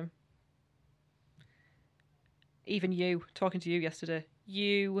bad time. Even you, talking to you yesterday,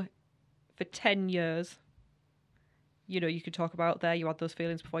 you, for 10 years, you know, you could talk about there, you had those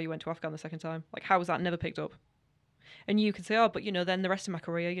feelings before you went to Afghan the second time. Like, how was that never picked up? And you could say, oh, but, you know, then the rest of my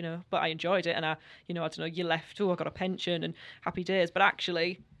career, you know, but I enjoyed it. And I, you know, I don't know, you left, oh, I got a pension and happy days. But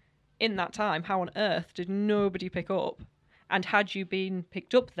actually, in that time, how on earth did nobody pick up? And had you been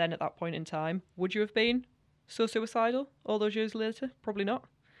picked up then at that point in time, would you have been so suicidal all those years later? Probably not.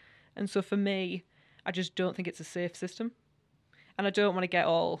 And so for me, I just don't think it's a safe system. And I don't want to get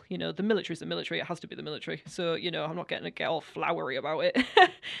all, you know, the military's the military, it has to be the military. So, you know, I'm not going to get all flowery about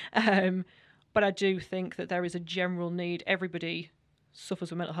it. But I do think that there is a general need. Everybody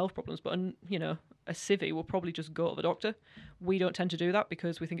suffers with mental health problems, but, you know, a civvy will probably just go to the doctor. We don't tend to do that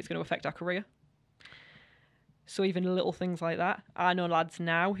because we think it's going to affect our career. So even little things like that. I know lads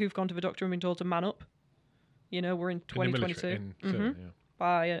now who've gone to the doctor and been told to man up. You know, we're in 2022.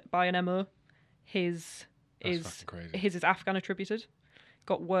 By an MO. His is Afghan attributed.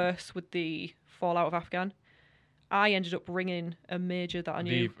 Got worse with the fallout of Afghan. I ended up ringing a major that I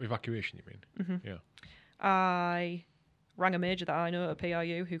knew. The evacuation, you mean? Mm-hmm. Yeah. I rang a major that I know at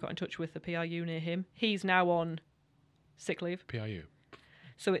PRU who got in touch with the PRU near him. He's now on sick leave. PRU?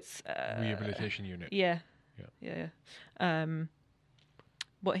 So it's... Rehabilitation unit. Yeah.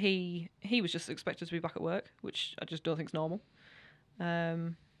 But he was just expected to be back at work, which I just don't think is normal.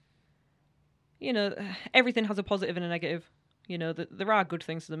 You know, everything has a positive and a negative. You know, there are good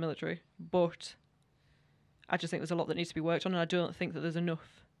things to the military, but I just think there's a lot that needs to be worked on, and I don't think that there's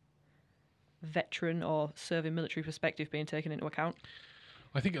enough veteran or serving military perspective being taken into account.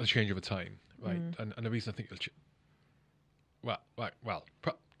 I think it'll change over time, right? And the reason I think it'll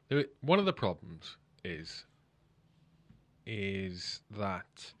one of the problems is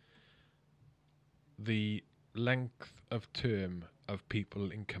that the length of term of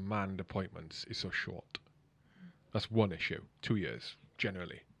people in command appointments is so short. That's one issue. 2 years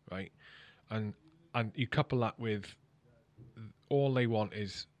generally, right? And you couple that with all they want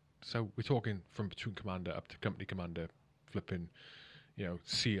is, so we're talking from platoon commander up to company commander, flipping,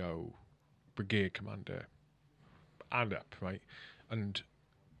 CO, brigade commander, and up, right? And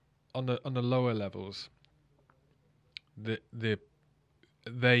on the lower levels,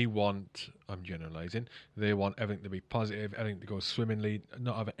 they want, I'm generalizing, they want everything to be positive, everything to go swimmingly,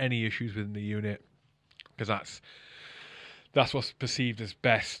 not have any issues within the unit, because that's what's perceived as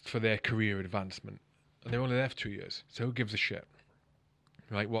best for their career advancement. And they're only there for 2 years, so who gives a shit,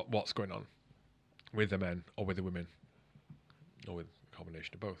 right? What's going on with the men or with the women, or with a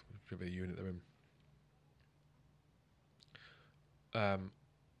combination of both, whichever unit they're in.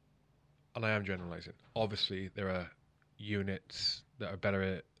 And I am generalizing. Obviously, there are units that are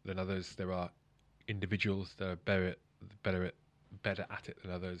better than others. There are individuals that are better at it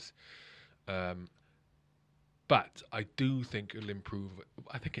than others. But I do think it'll improve.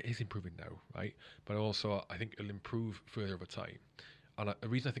 I think it is improving now, right? But also, I think it'll improve further over time. And the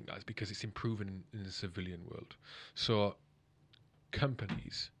reason I think that is because it's improving in the civilian world. So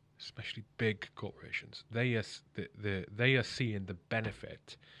companies, especially big corporations, they are seeing the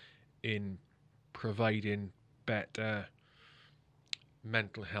benefit in providing better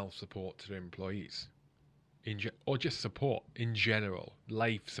mental health support to their employees, or just support in general.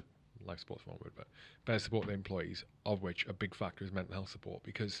 Life support's one word, but better support their employees, of which a big factor is mental health support.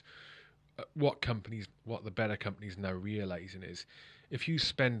 Because what the better companies now realizing is, if you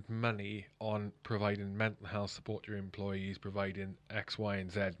spend money on providing mental health support to your employees, providing X, Y, and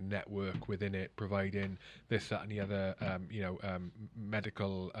Z network within it, providing this, that, and the other,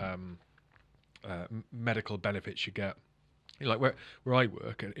 medical benefits you get. Like where I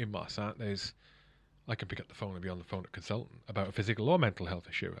work in Marsat, I can pick up the phone and be on the phone to a consultant about a physical or mental health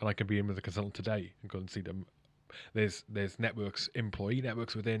issue, and I can be in with a consultant today and go and see them. There's networks, employee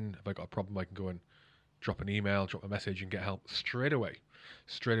networks within. If I got a problem, I can go and drop an email, drop a message, and get help straight away.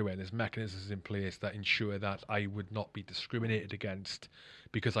 And there's mechanisms in place that ensure that I would not be discriminated against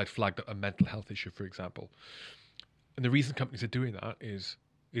because I'd flagged up a mental health issue, for example. And the reason companies are doing that is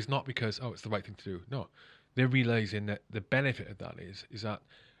not because, it's the right thing to do. No, they're realizing that the benefit of that is that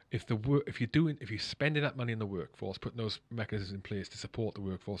if you're spending that money on the workforce, putting those mechanisms in place to support the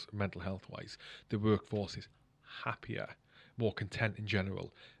workforce mental health wise, the workforce is happier, more content in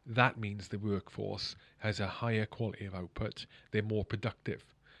general. That means the workforce has a higher quality of output. They're more productive.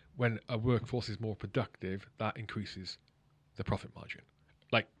 When a workforce is more productive, that increases the profit margin.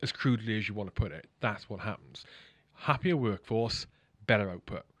 Like, as crudely as you want to put it, that's what happens. Happier workforce, better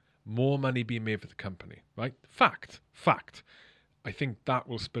output, more money being made for the company, right? Fact. I think that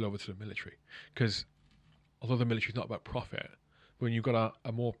will spill over to the military, because although the military is not about profit, when you've got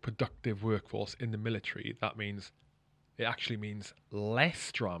a more productive workforce in the military, it actually means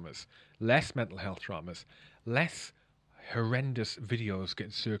less dramas, less mental health dramas, less horrendous videos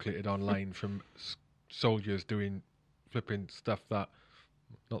getting circulated online from soldiers doing flipping stuff that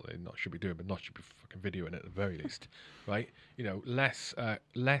not that they not should be doing, but not should be fucking videoing at the very least, right?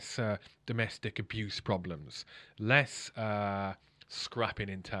 Less domestic abuse problems, less scrapping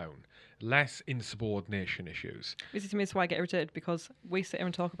in town, less insubordination issues. This is to me is why I get irritated, because we sit here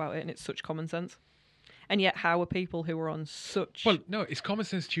and talk about it and it's such common sense. And yet, how are people who are on such... Well, no, it's common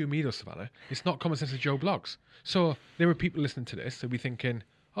sense to you and me, though, Savannah. It's not common sense to Joe Blogs. So there are people listening to this, they'll be thinking,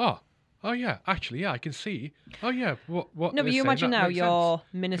 oh yeah, actually, yeah, I can see. Oh yeah, what? No, but you imagine now your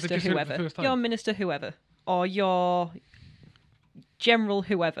minister whoever, your minister whoever, or your general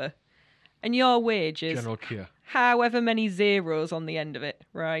whoever, and your wage is General Keir, however many zeros on the end of it,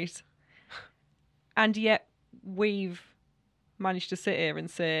 right? And yet we've managed to sit here and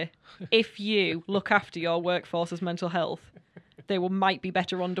say, if you look after your workforce's mental health, they might be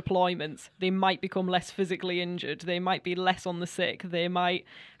better on deployments, they might become less physically injured, they might be less on the sick, they might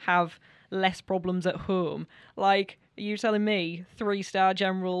have less problems at home. Like, are you telling me 3-star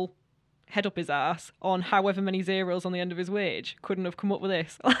general head up his ass on however many zeros on the end of his wage couldn't have come up with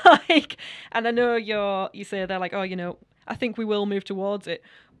this? Like, and I know you say they're like, I think we will move towards it,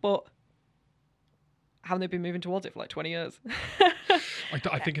 but haven't they been moving towards it for like 20 years?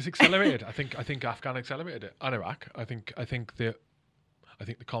 I think it's accelerated. I think Afghan accelerated it, and Iraq. I think the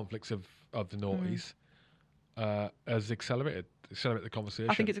conflicts of the noughties has accelerated the conversation.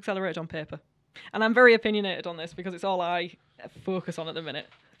 I think it's accelerated on paper. And I'm very opinionated on this because it's all I focus on at the minute.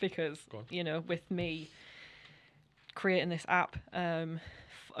 Because, with me creating this app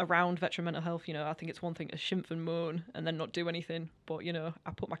around veteran mental health, I think it's one thing to shimph and moan and then not do anything. But,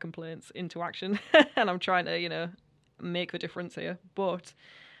 I put my complaints into action and I'm trying to, make the difference here. But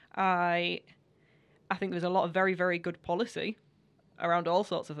I think there's a lot of very, very good policy around all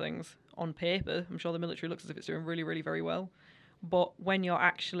sorts of things on paper. I'm sure the military looks as if it's doing really, really very well. But when you're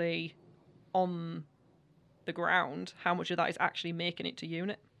actually on the ground, how much of that is actually making it to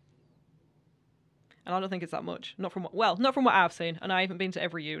unit? And I don't think it's that much. Not from what I've seen. And I haven't been to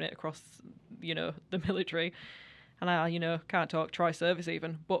every unit across, the military. And I, can't talk tri-service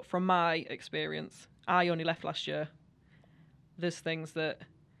even. But from my experience, I only left last year. There's things that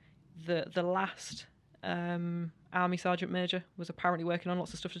the last Army Sergeant Major was apparently working on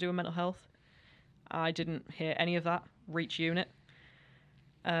lots of stuff to do with mental health. I didn't hear any of that reach unit.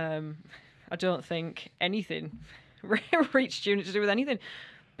 I don't think anything reached unit to do with anything.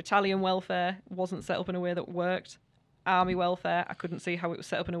 Battalion welfare wasn't set up in a way that worked. Army welfare, I couldn't see how it was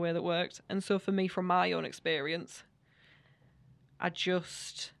set up in a way that worked. And so for me, from my own experience, I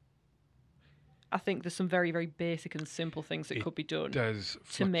think there's some very, very basic and simple things that could be done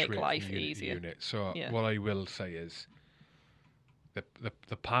to make life easier. Unit. So what I will say is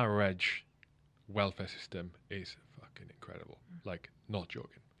the Power Edge welfare system is fucking incredible. Like, not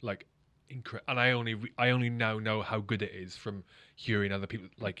joking. Like, and I only now know how good it is from hearing other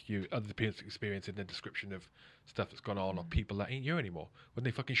people's experience in the description of stuff that's gone on, or people that ain't here anymore when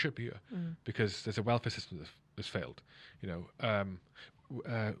they fucking should be here, because there's a welfare system that's failed.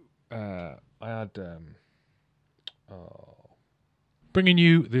 I had bringing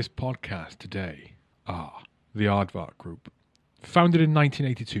you this podcast today are the Aardvark Group. Founded in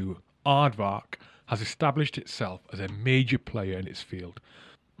 1982, Aardvark has established itself as a major player in its field,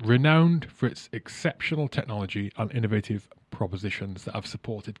 renowned for its exceptional technology and innovative propositions that have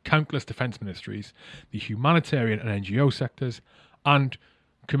supported countless defence ministries, the humanitarian and NGO sectors, and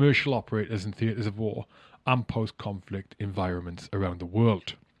commercial operators in theatres of war and post-conflict environments around the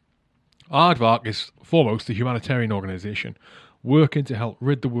world. Aardvark is foremost a humanitarian organisation working to help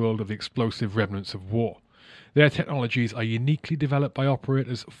rid the world of the explosive remnants of war. Their technologies are uniquely developed by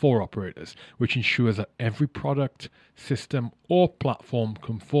operators for operators, which ensures that every product, system or platform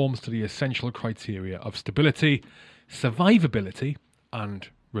conforms to the essential criteria of stability, survivability and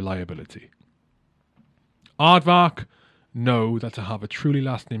reliability. Aardvark know that to have a truly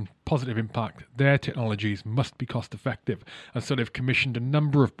lasting positive impact, their technologies must be cost effective, and so they've commissioned a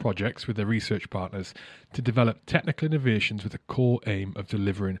number of projects with their research partners to develop technical innovations with the core aim of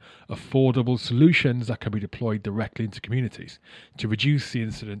delivering affordable solutions that can be deployed directly into communities to reduce the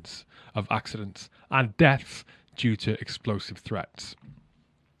incidence of accidents and deaths due to explosive threats.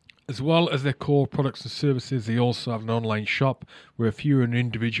 As well as their core products and services, they also have an online shop where if you're an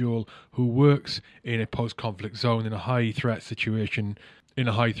individual who works in a post-conflict zone, in a high-threat situation, in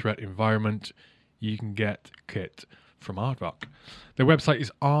a high-threat environment, you can get kit from Aardvark. Their website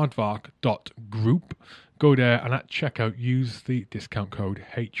is aardvark.group. Go there and at checkout use the discount code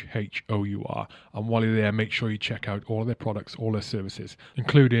HHOUR. And while you're there, make sure you check out all of their products, all their services,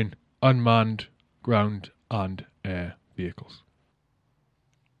 including unmanned, ground and air vehicles.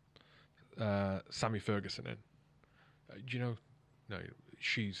 Sammy Ferguson in. Do you know? No,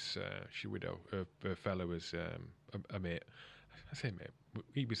 she's a widow. Her fellow was a mate. I say mate.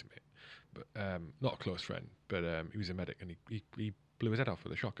 He was a mate, but not a close friend. But he was a medic, and he blew his head off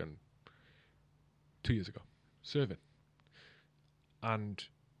with a shotgun 2 years ago, serving. And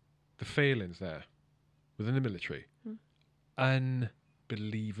the failings there within the military,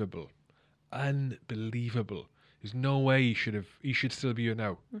 unbelievable. There's no way he should still be here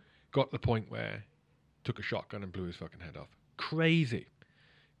now. Got to the point where took a shotgun and blew his fucking head off. Crazy.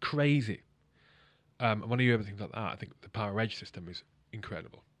 And when you hear things like that, I think the Power Edge system is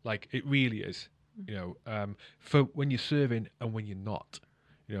incredible. Like, it really is. For when you're serving and when you're not,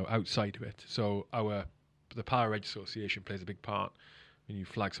 outside of it. So the Power Edge Association plays a big part when you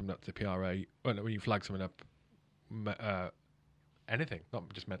flag something up to the PRA. When you flag something up, anything,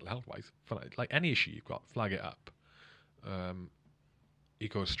 not just mental health wise, like any issue you've got, flag it up.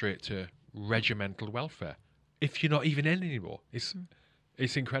 It goes straight to regimental welfare. If you're not even in anymore, it's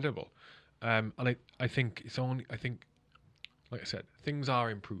incredible. And I think like I said, things are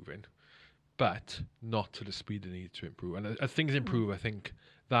improving, but not to the speed they need to improve. And as things improve, I think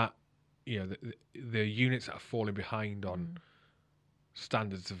that the units that are falling behind on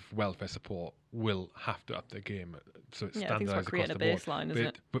standards of welfare support will have to up their game. So it's standardised across the board. Creating a baseline, isn't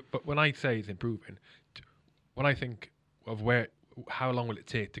it? But when I say it's improving, when I think of how long will it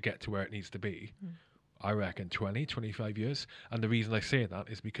take to get to where it needs to be, I reckon 20, 25 years. And the reason I say that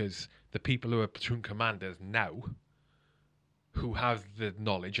is because the people who are platoon commanders now, who have the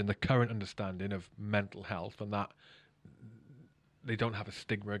knowledge and the current understanding of mental health, and that they don't have a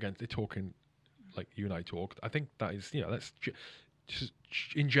stigma against it, talking like you and I talked. I think that is, that's just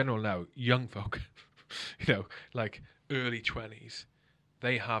in general now, young folk, like early 20s,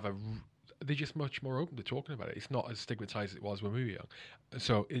 they're just much more open to talking about it. It's not as stigmatized as it was when we were young.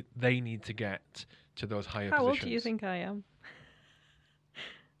 So they need to get to those higher How positions. old do you think I am?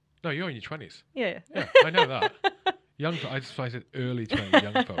 No, you're in your 20s. Yeah. Yeah, I know that. Young folk, I said early 20s,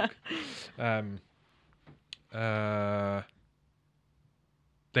 young folk.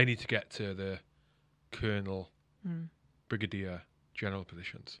 They need to get to the colonel, brigadier, general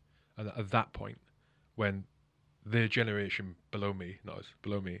positions. And at that point, when their generation below me,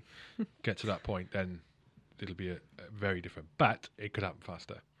 get to that point, then it'll be a very different. But it could happen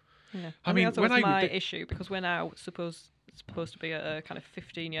faster. Yeah. I mean, that's always my issue, because we're now supposed to be at a kind of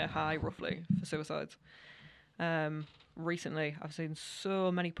 15-year high, roughly, for suicides. Recently, I've seen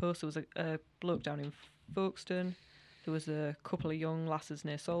so many posts. There was a bloke down in Folkestone. There was a couple of young lasses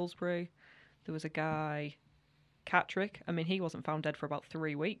near Salisbury. There was a guy, Catrick. I mean, he wasn't found dead for about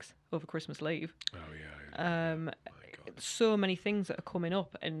 3 weeks over Christmas leave. Oh, yeah. My God. So many things that are coming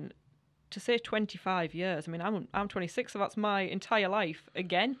up. And to say 25 years, I mean, I'm 26, so that's my entire life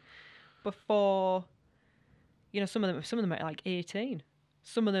again. Before, some of them are like 18.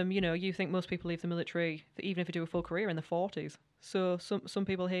 Some of them, you think most people leave the military, even if they do a full career, in the 40s. So some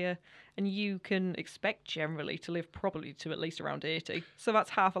people here, and you can expect generally to live probably to at least around 80. So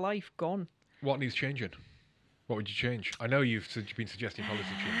that's half a life gone. What needs changing? What would you change? I know you've been suggesting policy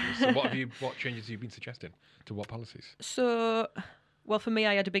changes. So what changes have you been suggesting? To what policies? So, well, for me,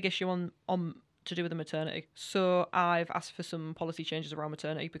 I had a big issue on to do with the maternity. So I've asked for some policy changes around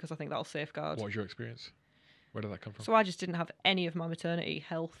maternity because I think that'll safeguard. What was your experience? Where did that come from? So I just didn't have any of my maternity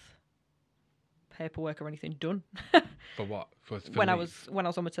health paperwork or anything done. For what? For when I was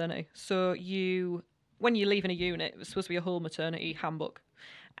on maternity. So when you're leaving a unit, it's supposed to be a whole maternity handbook,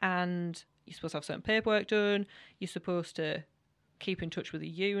 and you're supposed to have certain paperwork done. You're supposed to keep in touch with the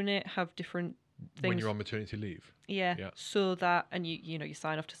unit, have different things when you're on maternity leave. Yeah. So that, and you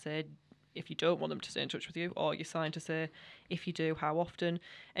sign off to say if you don't want them to stay in touch with you, or you sign to say if you do, how often,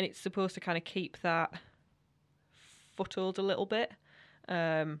 and it's supposed to kind of keep that foothold a little bit.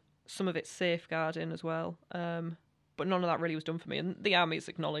 Some of it's safeguarding as well, but none of that really was done for me, and the army's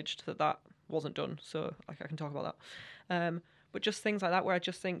acknowledged that wasn't done, so I can talk about that. But just things like that where I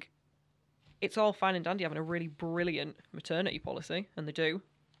just think it's all fine and dandy having a really brilliant maternity policy, and they do.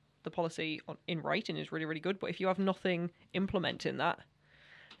 The policy in writing is really, really good, but if you have nothing implementing that,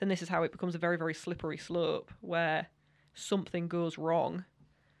 then this is how it becomes a very, very slippery slope where something goes wrong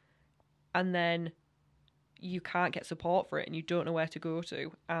and then you can't get support for it and you don't know where to go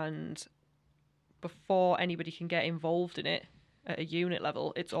to. And before anybody can get involved in it at a unit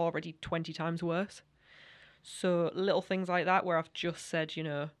level, it's already 20 times worse. So little things like that where I've just said,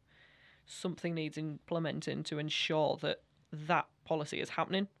 something needs implementing to ensure that policy is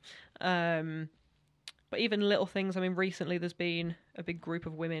happening. But even little things, I mean, recently there's been a big group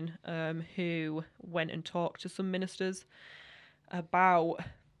of women who went and talked to some ministers about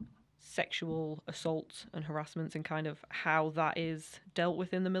sexual assault and harassment and kind of how that is dealt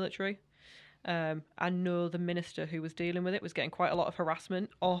with in the military. I know the minister who was dealing with it was getting quite a lot of harassment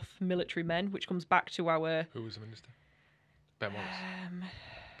off military men, which comes back to our... Who was the minister? Ben Wallace.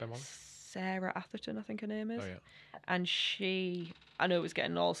 Ben Wallace? Sarah Atherton, I think her name is. Oh, yeah. And I know, was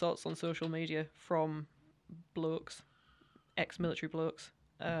getting all sorts on social media from blokes, ex-military blokes,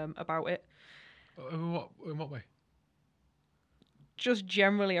 about it. In what way? Just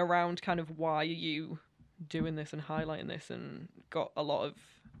generally around kind of why are you doing this and highlighting this, and got a lot of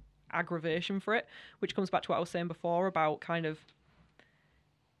aggravation for it, which comes back to what I was saying before about kind of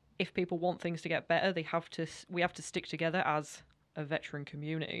if people want things to get better, we have to stick together as a veteran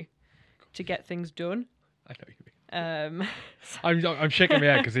community to get things done. I know you mean. I'm shaking my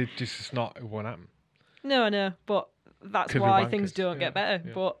head because it's not what happened. No, but that's why things don't get better.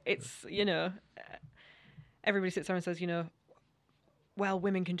 Yeah, but it's, everybody sits there and says, well,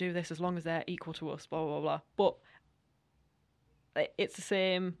 women can do this as long as they're equal to us, blah, blah, blah. But it's the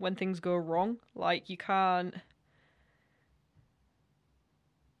same when things go wrong. Like, you can't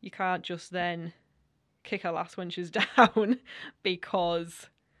just then kick her lass when she's down because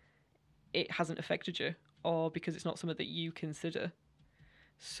it hasn't affected you or because it's not something that you consider.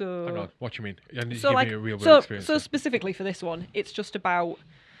 So I know what you mean. You need to give me a real experience. So specifically for this one, it's just about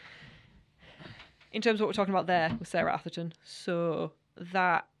in terms of what we're talking about there with Sarah Atherton, so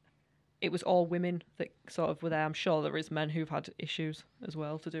that it was all women that sort of were there. I'm sure there is men who've had issues as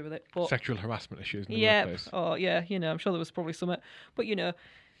well to do with it. But Sexual harassment issues in the yeah, workplace. oh yeah, I'm sure there was probably some. But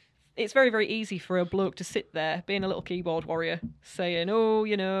it's very, very easy for a bloke to sit there being a little keyboard warrior saying, oh,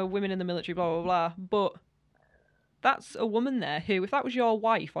 women in the military, blah, blah, blah. But that's a woman there who, if that was your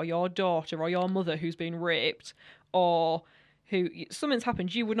wife or your daughter or your mother who's been raped or who something's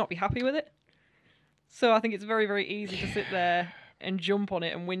happened, you would not be happy with it. So I think it's very, very easy to sit there and jump on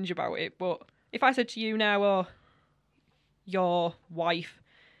it and whinge about it. But if I said to you now, oh, your wife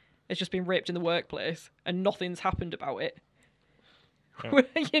has just been raped in the workplace and nothing's happened about it, so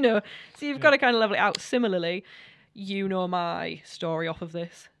you've got to kind of level it out. Similarly, my story off of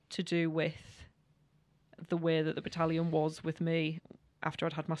this to do with the way that the battalion was with me after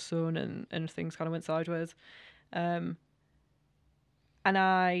I'd had my son and things kind of went sideways. And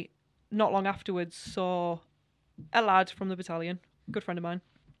I, not long afterwards, saw a lad from the battalion, a good friend of mine,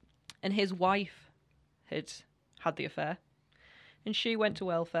 and his wife had the affair. And she went to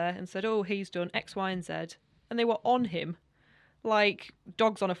welfare and said, oh, he's done X, Y, and Z. And they were on him like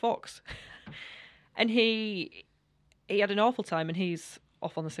dogs on a fox. And he had an awful time, and he's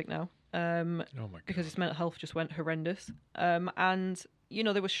off on the sick now. Oh my God. Because his mental health just went horrendous. And,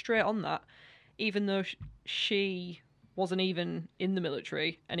 they were straight on that, even though she wasn't even in the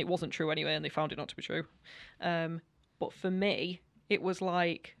military, and it wasn't true anyway, and they found it not to be true. But for me, it was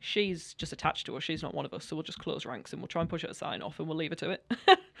like, she's just attached to us, she's not one of us, so we'll just close ranks and we'll try and push her to sign off and we'll leave her to it.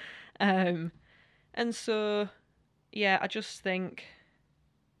 And so, yeah, I just think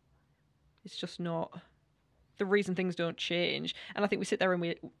it's just not the reason things don't change. And I think we sit there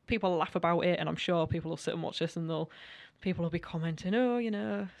and people laugh about it, and I'm sure people will sit and watch this and people will be commenting,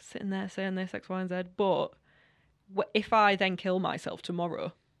 oh, sitting there saying this, X, Y, and Z. But if I then kill myself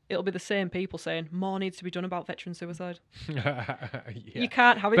tomorrow, it'll be the same people saying more needs to be done about veteran suicide. Yeah. You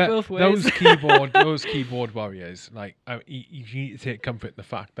can't have it But both ways. Those keyboard warriors, like, you need to take comfort in the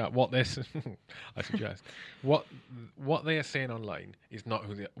fact that I suggest, what they are saying online is not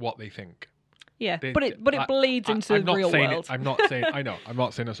what they think. Yeah, but it bleeds into the real world. I'm not saying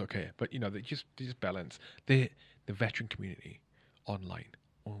that's okay, but they just balance the veteran community online.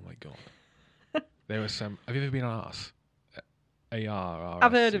 Oh my God, there was some. Have you ever been on ARS? AR.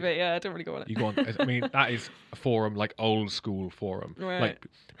 I've heard of it. Yeah, I don't really go on it. You go on. I mean, that is a forum, like old school forum, right. Like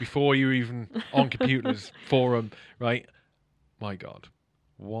before you even on computers forum, right? My God,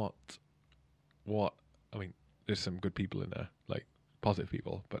 what? I mean, there's some good people in there, like positive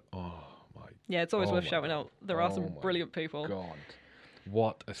people, but oh my. Yeah, it's always worth shouting out. There are some brilliant people. God,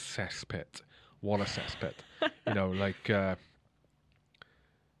 what a cesspit! What a cesspit!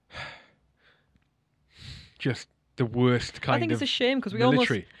 Just the worst kind of. I think it's a shame because we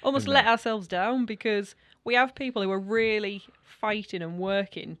military, almost let ourselves down, because we have people who are really fighting and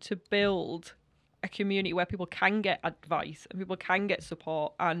working to build a community where people can get advice and people can get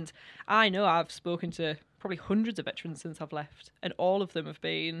support. And I know I've spoken to probably hundreds of veterans since I've left, and all of them have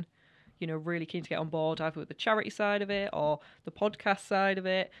been, really keen to get on board, either with the charity side of it or the podcast side of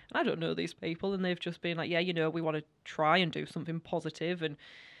it. And I don't know these people, and they've just been like, yeah, we want to try and do something positive. And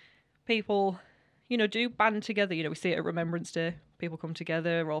people, do band together. We see it at Remembrance Day. People come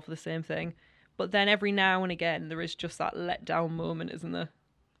together all for the same thing. But then every now and again, there is just that letdown moment, isn't there?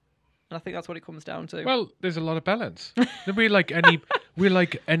 And I think that's what it comes down to. Well, there's a lot of balance. we're like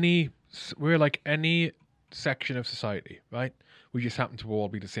any section of society, right? We just happen to all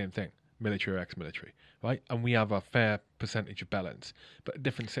be the same thing, military or ex-military, right? And we have a fair percentage of balance. But the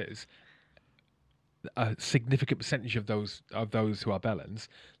difference is, a significant percentage of those who are balanced,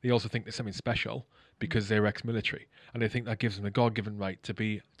 they also think there's something special because they're ex-military, and they think that gives them the God-given right to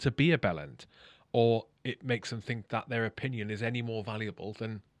be a ballant, or it makes them think that their opinion is any more valuable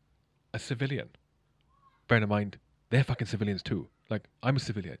than a civilian. Bear in mind, they're fucking civilians too. Like, I'm a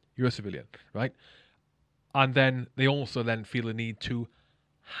civilian, you're a civilian, right? And then they also then feel the need to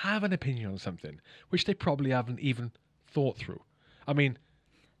have an opinion on something, which they probably haven't even thought through. I mean,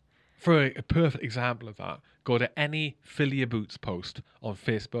 for a perfect example of that, go to any Fill Your Boots post on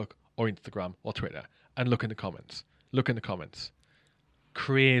Facebook or Instagram or Twitter and look in the comments.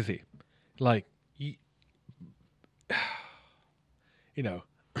 Crazy. Like, if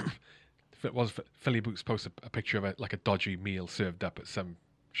it was Fill Your Boots post a picture of a dodgy meal served up at some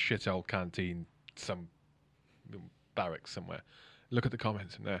shit old canteen, some barracks somewhere. Look at the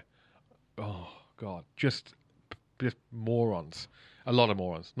comments in there. Oh, God. Just morons. A lot of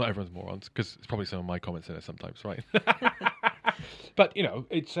morons. Not everyone's morons, because it's probably some of my comments in there sometimes, right? But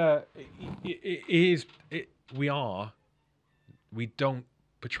we don't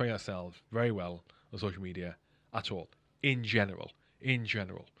portray ourselves very well on social media at all. In general, you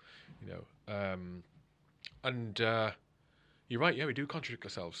know, and you're right. Yeah, we do contradict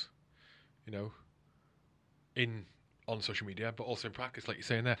ourselves. You know, in on social media, but also in practice, like you're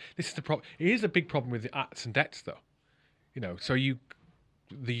saying there. This is the problem. It is a big problem with the acts and debts, though. You know, so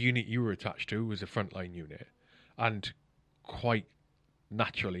the unit you were attached to was a frontline unit, and quite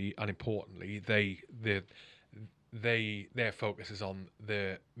naturally and importantly, their focus is on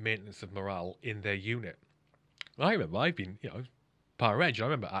the maintenance of morale in their unit. I remember I've been, Power Reg. I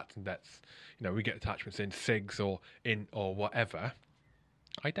remember acts and debts. You know, we get attachments in SIGs or whatever.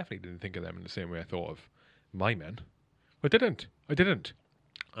 I definitely didn't think of them in the same way I thought of my men. I didn't.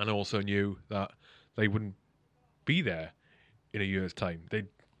 And I also knew that they wouldn't be there in a year's time. They'd,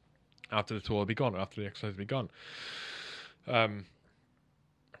 after the tour would be gone, after the exercise would be gone.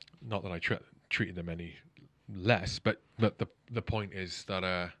 Not that I treated them any less, but the point is that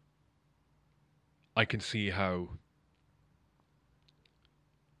I can see how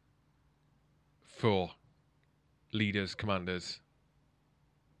for leaders, commanders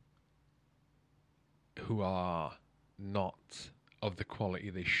who are not of the quality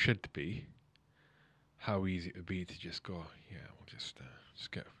they should be, how easy it would be to just go, yeah, we'll just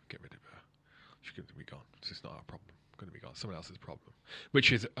get rid of her. She's going to be gone. This is not our problem. Going to be gone. Someone else's problem.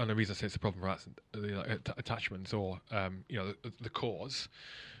 Which is, and the reason I say it's a problem for attachments or the cause,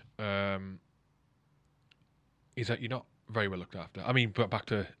 is that you're not very well looked after. I mean, but back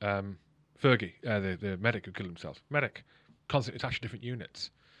to Fergie, the medic who killed himself. Medic, constantly attached to different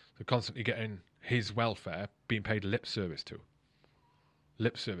units, so constantly getting his welfare being paid lip service to.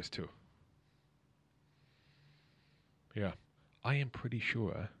 Yeah, I am pretty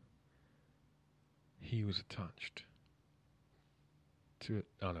sure he was attached to it.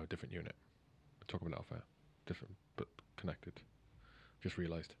 Oh no, different unit. We'll talk about that. Different but connected. Just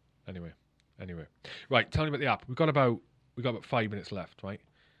realised. Anyway. Right, tell me about the app. We've got about 5 minutes left, right?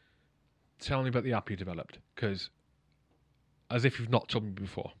 Tell me about the app you developed, because as if you've not told me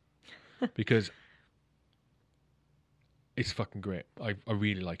before, because it's fucking great. I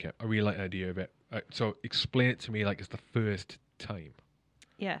really like it. I really like the idea of it. So explain it to me like it's the first time.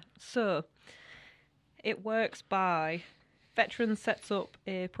 Yeah, so it works by veteran sets up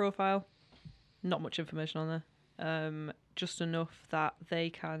a profile, not much information on there, just enough that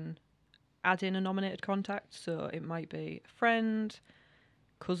they can add in a nominated contact. So it might be a friend,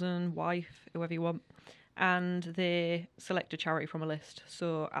 cousin, wife, whoever you want, and they select a charity from a list.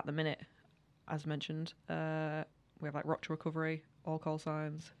 So at the minute, as mentioned, we have like Rock to Recovery, All Call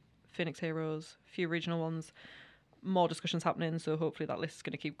Signs, Phoenix Heroes, a few regional ones, more discussions happening, so hopefully that list is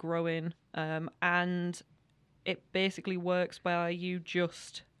going to keep growing. And it basically works by you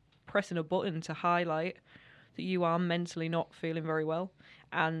just pressing a button to highlight that you are mentally not feeling very well,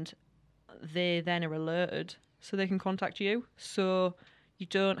 and they then are alerted so they can contact you. So you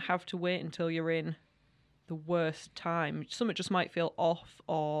don't have to wait until you're in the worst time. Something just might feel off,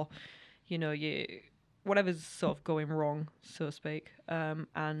 or whatever's sort of going wrong, so to speak.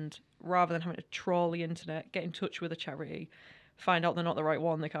 And rather than having to trawl the internet, get in touch with a charity, find out they're not the right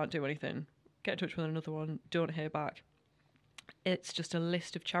one, they can't do anything, get in touch with another one, don't hear back. It's just a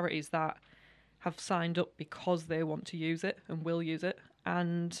list of charities that have signed up because they want to use it and will use it.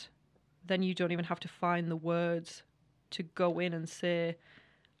 And then you don't even have to find the words to go in and say,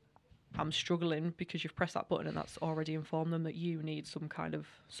 I'm struggling, because you've pressed that button and that's already informed them that you need some kind of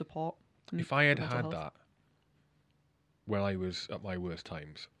support. If I had that when I was at my worst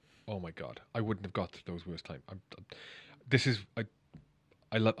times, oh my God, I wouldn't have got to those worst times.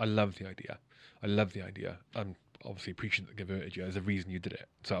 I love the idea. I love the idea. I'm obviously preaching that converted you. There's a reason you did it.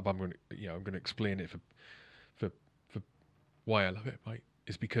 So I'm going to explain it for why I love it. Right,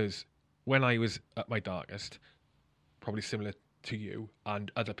 is because when I was at my darkest, probably similar to you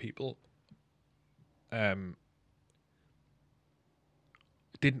and other people,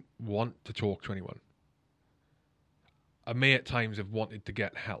 didn't want to talk to anyone. I may at times have wanted to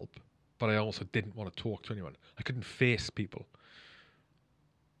get help, but I also didn't want to talk to anyone. I couldn't face people.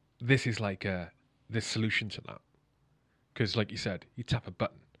 This is like this solution to that. Because like you said, you tap a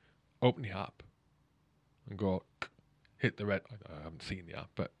button, open the app, and go, hit the red, I haven't seen the app,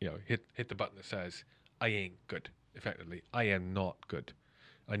 but hit the button that says, I ain't good, effectively. I am not good.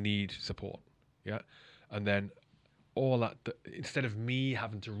 I need support. Yeah. And then all that, instead of me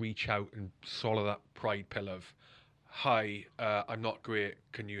having to reach out and swallow that pride pill of, hi, I'm not great,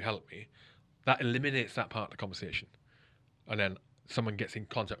 can you help me? That eliminates that part of the conversation. And then someone gets in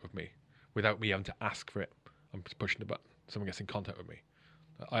contact with me without me having to ask for it. I'm just pushing the button. Someone gets in contact with me.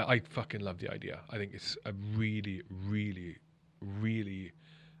 I fucking love the idea. I think it's a really, really, really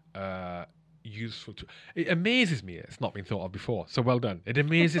useful tool. It amazes me it's not been thought of before. So well done. It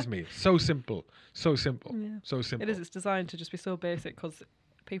amazes me. So simple. So simple. Yeah. So simple. It is. It's designed to just be so basic because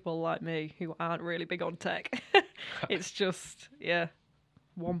people like me who aren't really big on tech, it's just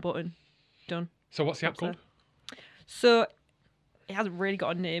one button, done. So what's the app What's there? called? So it hasn't really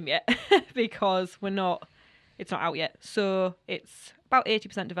got a name yet because it's not out yet. So it's about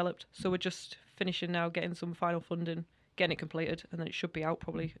 80% developed. So we're just finishing now, getting some final funding, getting it completed, and then it should be out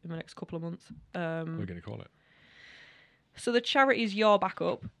probably in the next couple of months. What are we going to call it? So the charity is Your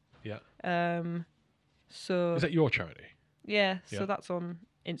Backup. Yeah. So Is that your charity? yeah, Yeah. so that's on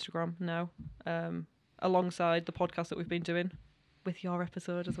Instagram now, alongside the podcast that we've been doing with your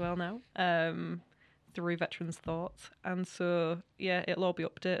episode as well now, through Veterans Thoughts. And so, yeah, it'll all be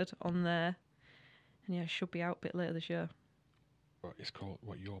updated on there. And yeah, it should be out a bit later this year. Right, it's called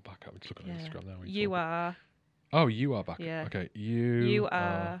Your Backup. I'm just looking on Yeah. Instagram now. You are, Oh, You Are Backup. Yeah. Okay. you are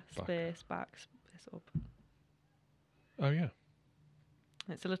are, Backup. space, back, space up. Oh, yeah.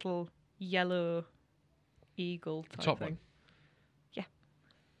 It's a little yellow eagle type Top thing. one. Yeah.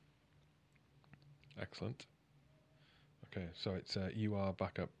 Excellent. Okay, so it's You Are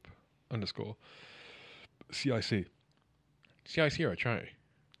Backup _ CIC. CIC are a charity.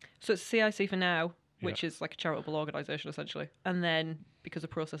 So it's CIC for now, Yeah. which is like a charitable organisation essentially. And then, because the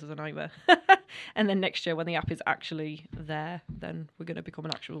process is a nightmare, and then next year when the app is actually there, then we're going to become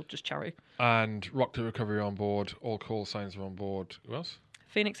an actual just charity. And Rock to Recovery are on board. All call signs are on board. Who else?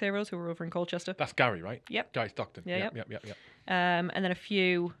 Phoenix Heroes, who are over in Colchester. That's Gary, right? Yep. Gary Stockton. Yeah, Yep. And then a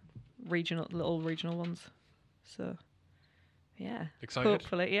few little regional ones. So, yeah. Excited?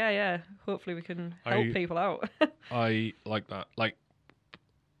 Hopefully, yeah. Hopefully we can help people out. I like that. Like,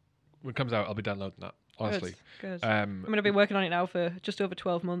 when it comes out, I'll be downloading that, honestly. Good. I mean, I've been working on it now for just over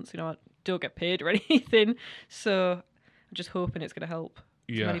 12 months. You know, I don't get paid or anything. So I'm just hoping it's going to help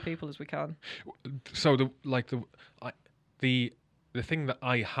as many people as we can. So the thing that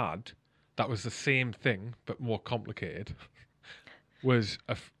I had that was the same thing but more complicated was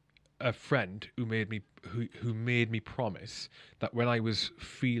a friend who made me promise that when I was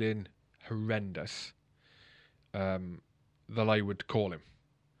feeling horrendous, that I would call him.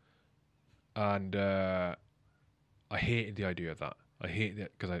 And I hated the idea of that. I hated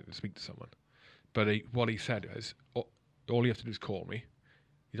it because I had to speak to someone. But what he said is, all you have to do is call me.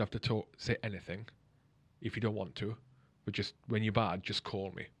 You don't have to say anything if you don't want to. But just when you're bad, just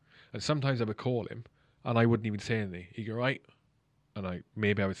call me. And sometimes I would call him, and I wouldn't even say anything. He'd go, right? And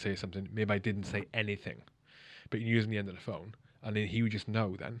maybe I would say something. Maybe I didn't say anything. But using the end of the phone, and then he would just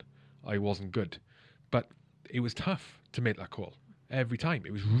know then I wasn't good. But it was tough to make that call every time.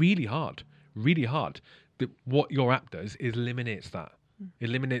 It was really hard. Really hard. What your app does is eliminates that.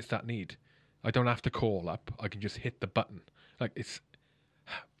 Eliminates that need. I don't have to call up. I can just hit the button. Like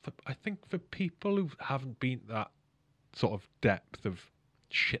I think for people who haven't been that sort of depth of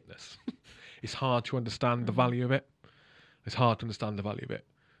shitness, it's hard to understand the value of it. It's hard to understand the value of it.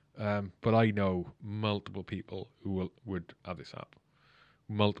 But I know multiple people who would have this app.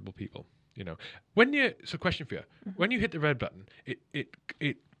 Multiple people. You know, so question for you: when you hit the red button,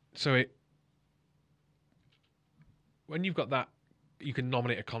 when you've got that, you can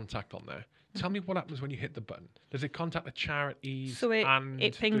nominate a contact on there. Tell me what happens when you hit the button. Does it contact the charities? So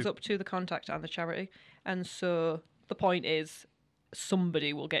it pings up to the contact and the charity, and so the point is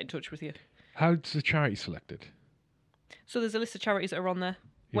somebody will get in touch with you. How's the charity selected? So there's a list of charities that are on there.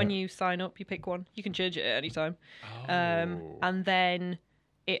 When you sign up, you pick one. You can change it at any time. And then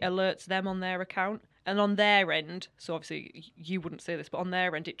it alerts them on their account. And on their end, so obviously you wouldn't say this, but on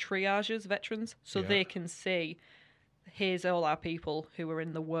their end, it triages veterans. So they can see, here's all our people who are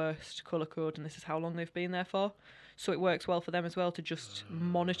in the worst colour code, and this is how long they've been there for. So it works well for them as well to just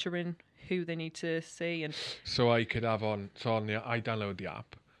monitoring who they need to see. And so I could have I download the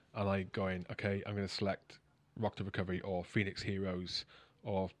app, and I go in, okay, I'm going to select Rock to Recovery or Phoenix Heroes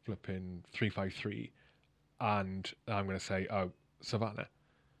or flipping 353, and I'm going to say, Savannah.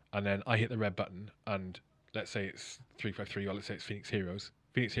 And then I hit the red button, and let's say it's 353, or let's say it's Phoenix Heroes.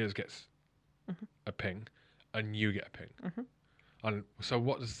 Phoenix Heroes gets a ping, and you get a ping. And so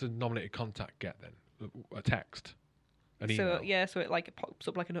what does the nominated contact get then? A text? An email? So it like pops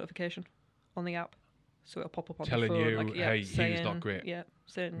up like a notification on the app. So it'll pop up on telling the phone. you, like, hey, saying, he was not great. Yeah,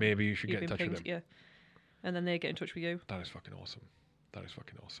 saying maybe you should you've get in been touch with pinged, him. Yeah. And then they get in touch with you. That is fucking awesome. That is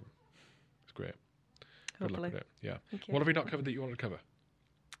fucking awesome. It's great. Hopefully. Good luck with it. Yeah. Okay. What have we not covered that you want to cover?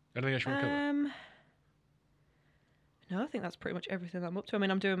 Anything else you want to cover? No, I think that's pretty much everything I'm up to. I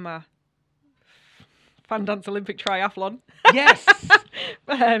mean, I'm doing my Fan Dance Olympic Triathlon. Yes.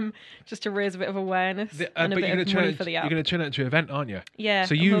 Just to raise a bit of awareness and a but bit of money for the app. You're going to turn it into an event, aren't you? Yeah.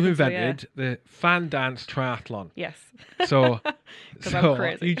 So I'm you hoping invented the Fan Dance Triathlon. Yes. So, 'Cause I'm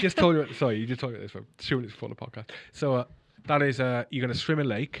crazy. you just told me about this for 2 minutes before the podcast. So that is you're going to swim a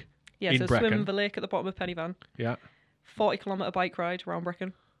lake Yeah, in so Brecon. swim the lake at the bottom of Pennyvan. Yeah. 40-kilometre bike ride around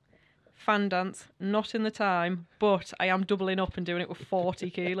Brecon. Fan dance, not in the time, but I am doubling up and doing it with 40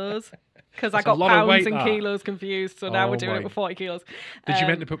 kilos. Because I That's a got lot of pounds weight, and that. kilos confused, so now Oh we're doing my- it with 40 kilos. Did you Um,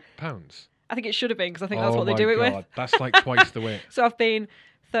 meant to put pounds? I think it should have been, because I think that's Oh what they my do it God. with. That's like twice the weight. So I've been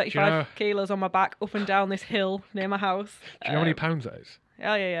 35 know- kilos on my back up and down this hill near my house. Do you know how many pounds that is?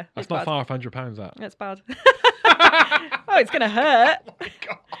 Oh, yeah. That's It's not bad. far off £100, that. It's bad. Oh, it's going to hurt. Oh my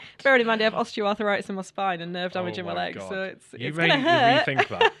God. Bearing in mind I have osteoarthritis in my spine and nerve damage Oh in my my legs, God. so it's You going made to me hurt. rethink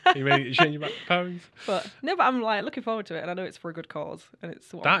that. You made me change your pounds. But I'm like looking forward to it, and I know it's for a good cause, and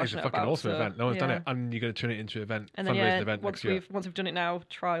it's what I'm That is a passionate fucking about, awesome so, event. No one's done yeah. it, and you're going to turn it into an event, And then fundraising event once next year. we've done it now,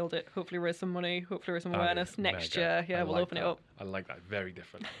 trialed it, hopefully raise some money, hopefully raise some That awareness is next mega. year. Yeah, I we'll like open that. it up. I like that. Very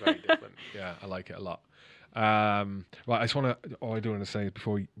different. Very different. Yeah, I like it a lot. Right, I just want to. All I do want to say is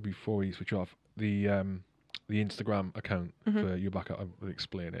before we switch off the Instagram account for you backup. I'll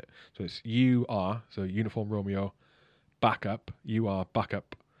explain it. So it's Uniform Romeo backup.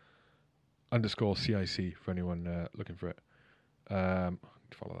 Backup _CIC for anyone looking for it.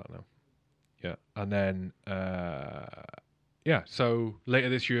 Follow that now. Yeah, and then so later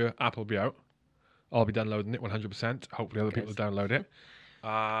this year, app will be out. I'll be downloading it 100%. Hopefully, other people will download it.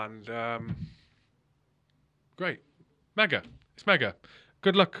 And great, mega. It's mega.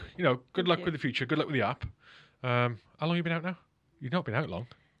 Good luck. Good luck you. with the future. Good luck with the app. How long have you been out now? You've not been out long.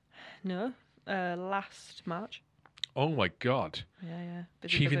 No, last March. Oh my God. Yeah.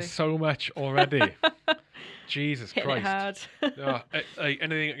 Achieving busy. so much already. Jesus Hitting it Christ. hard.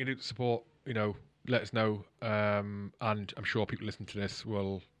 Anything you can do to support, let us know. And I'm sure people listening to this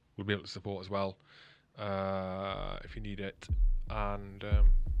will be able to support as well if you need it. And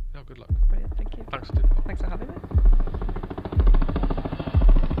good luck. Brilliant, thank you. Thanks for doing that. Thanks for having me.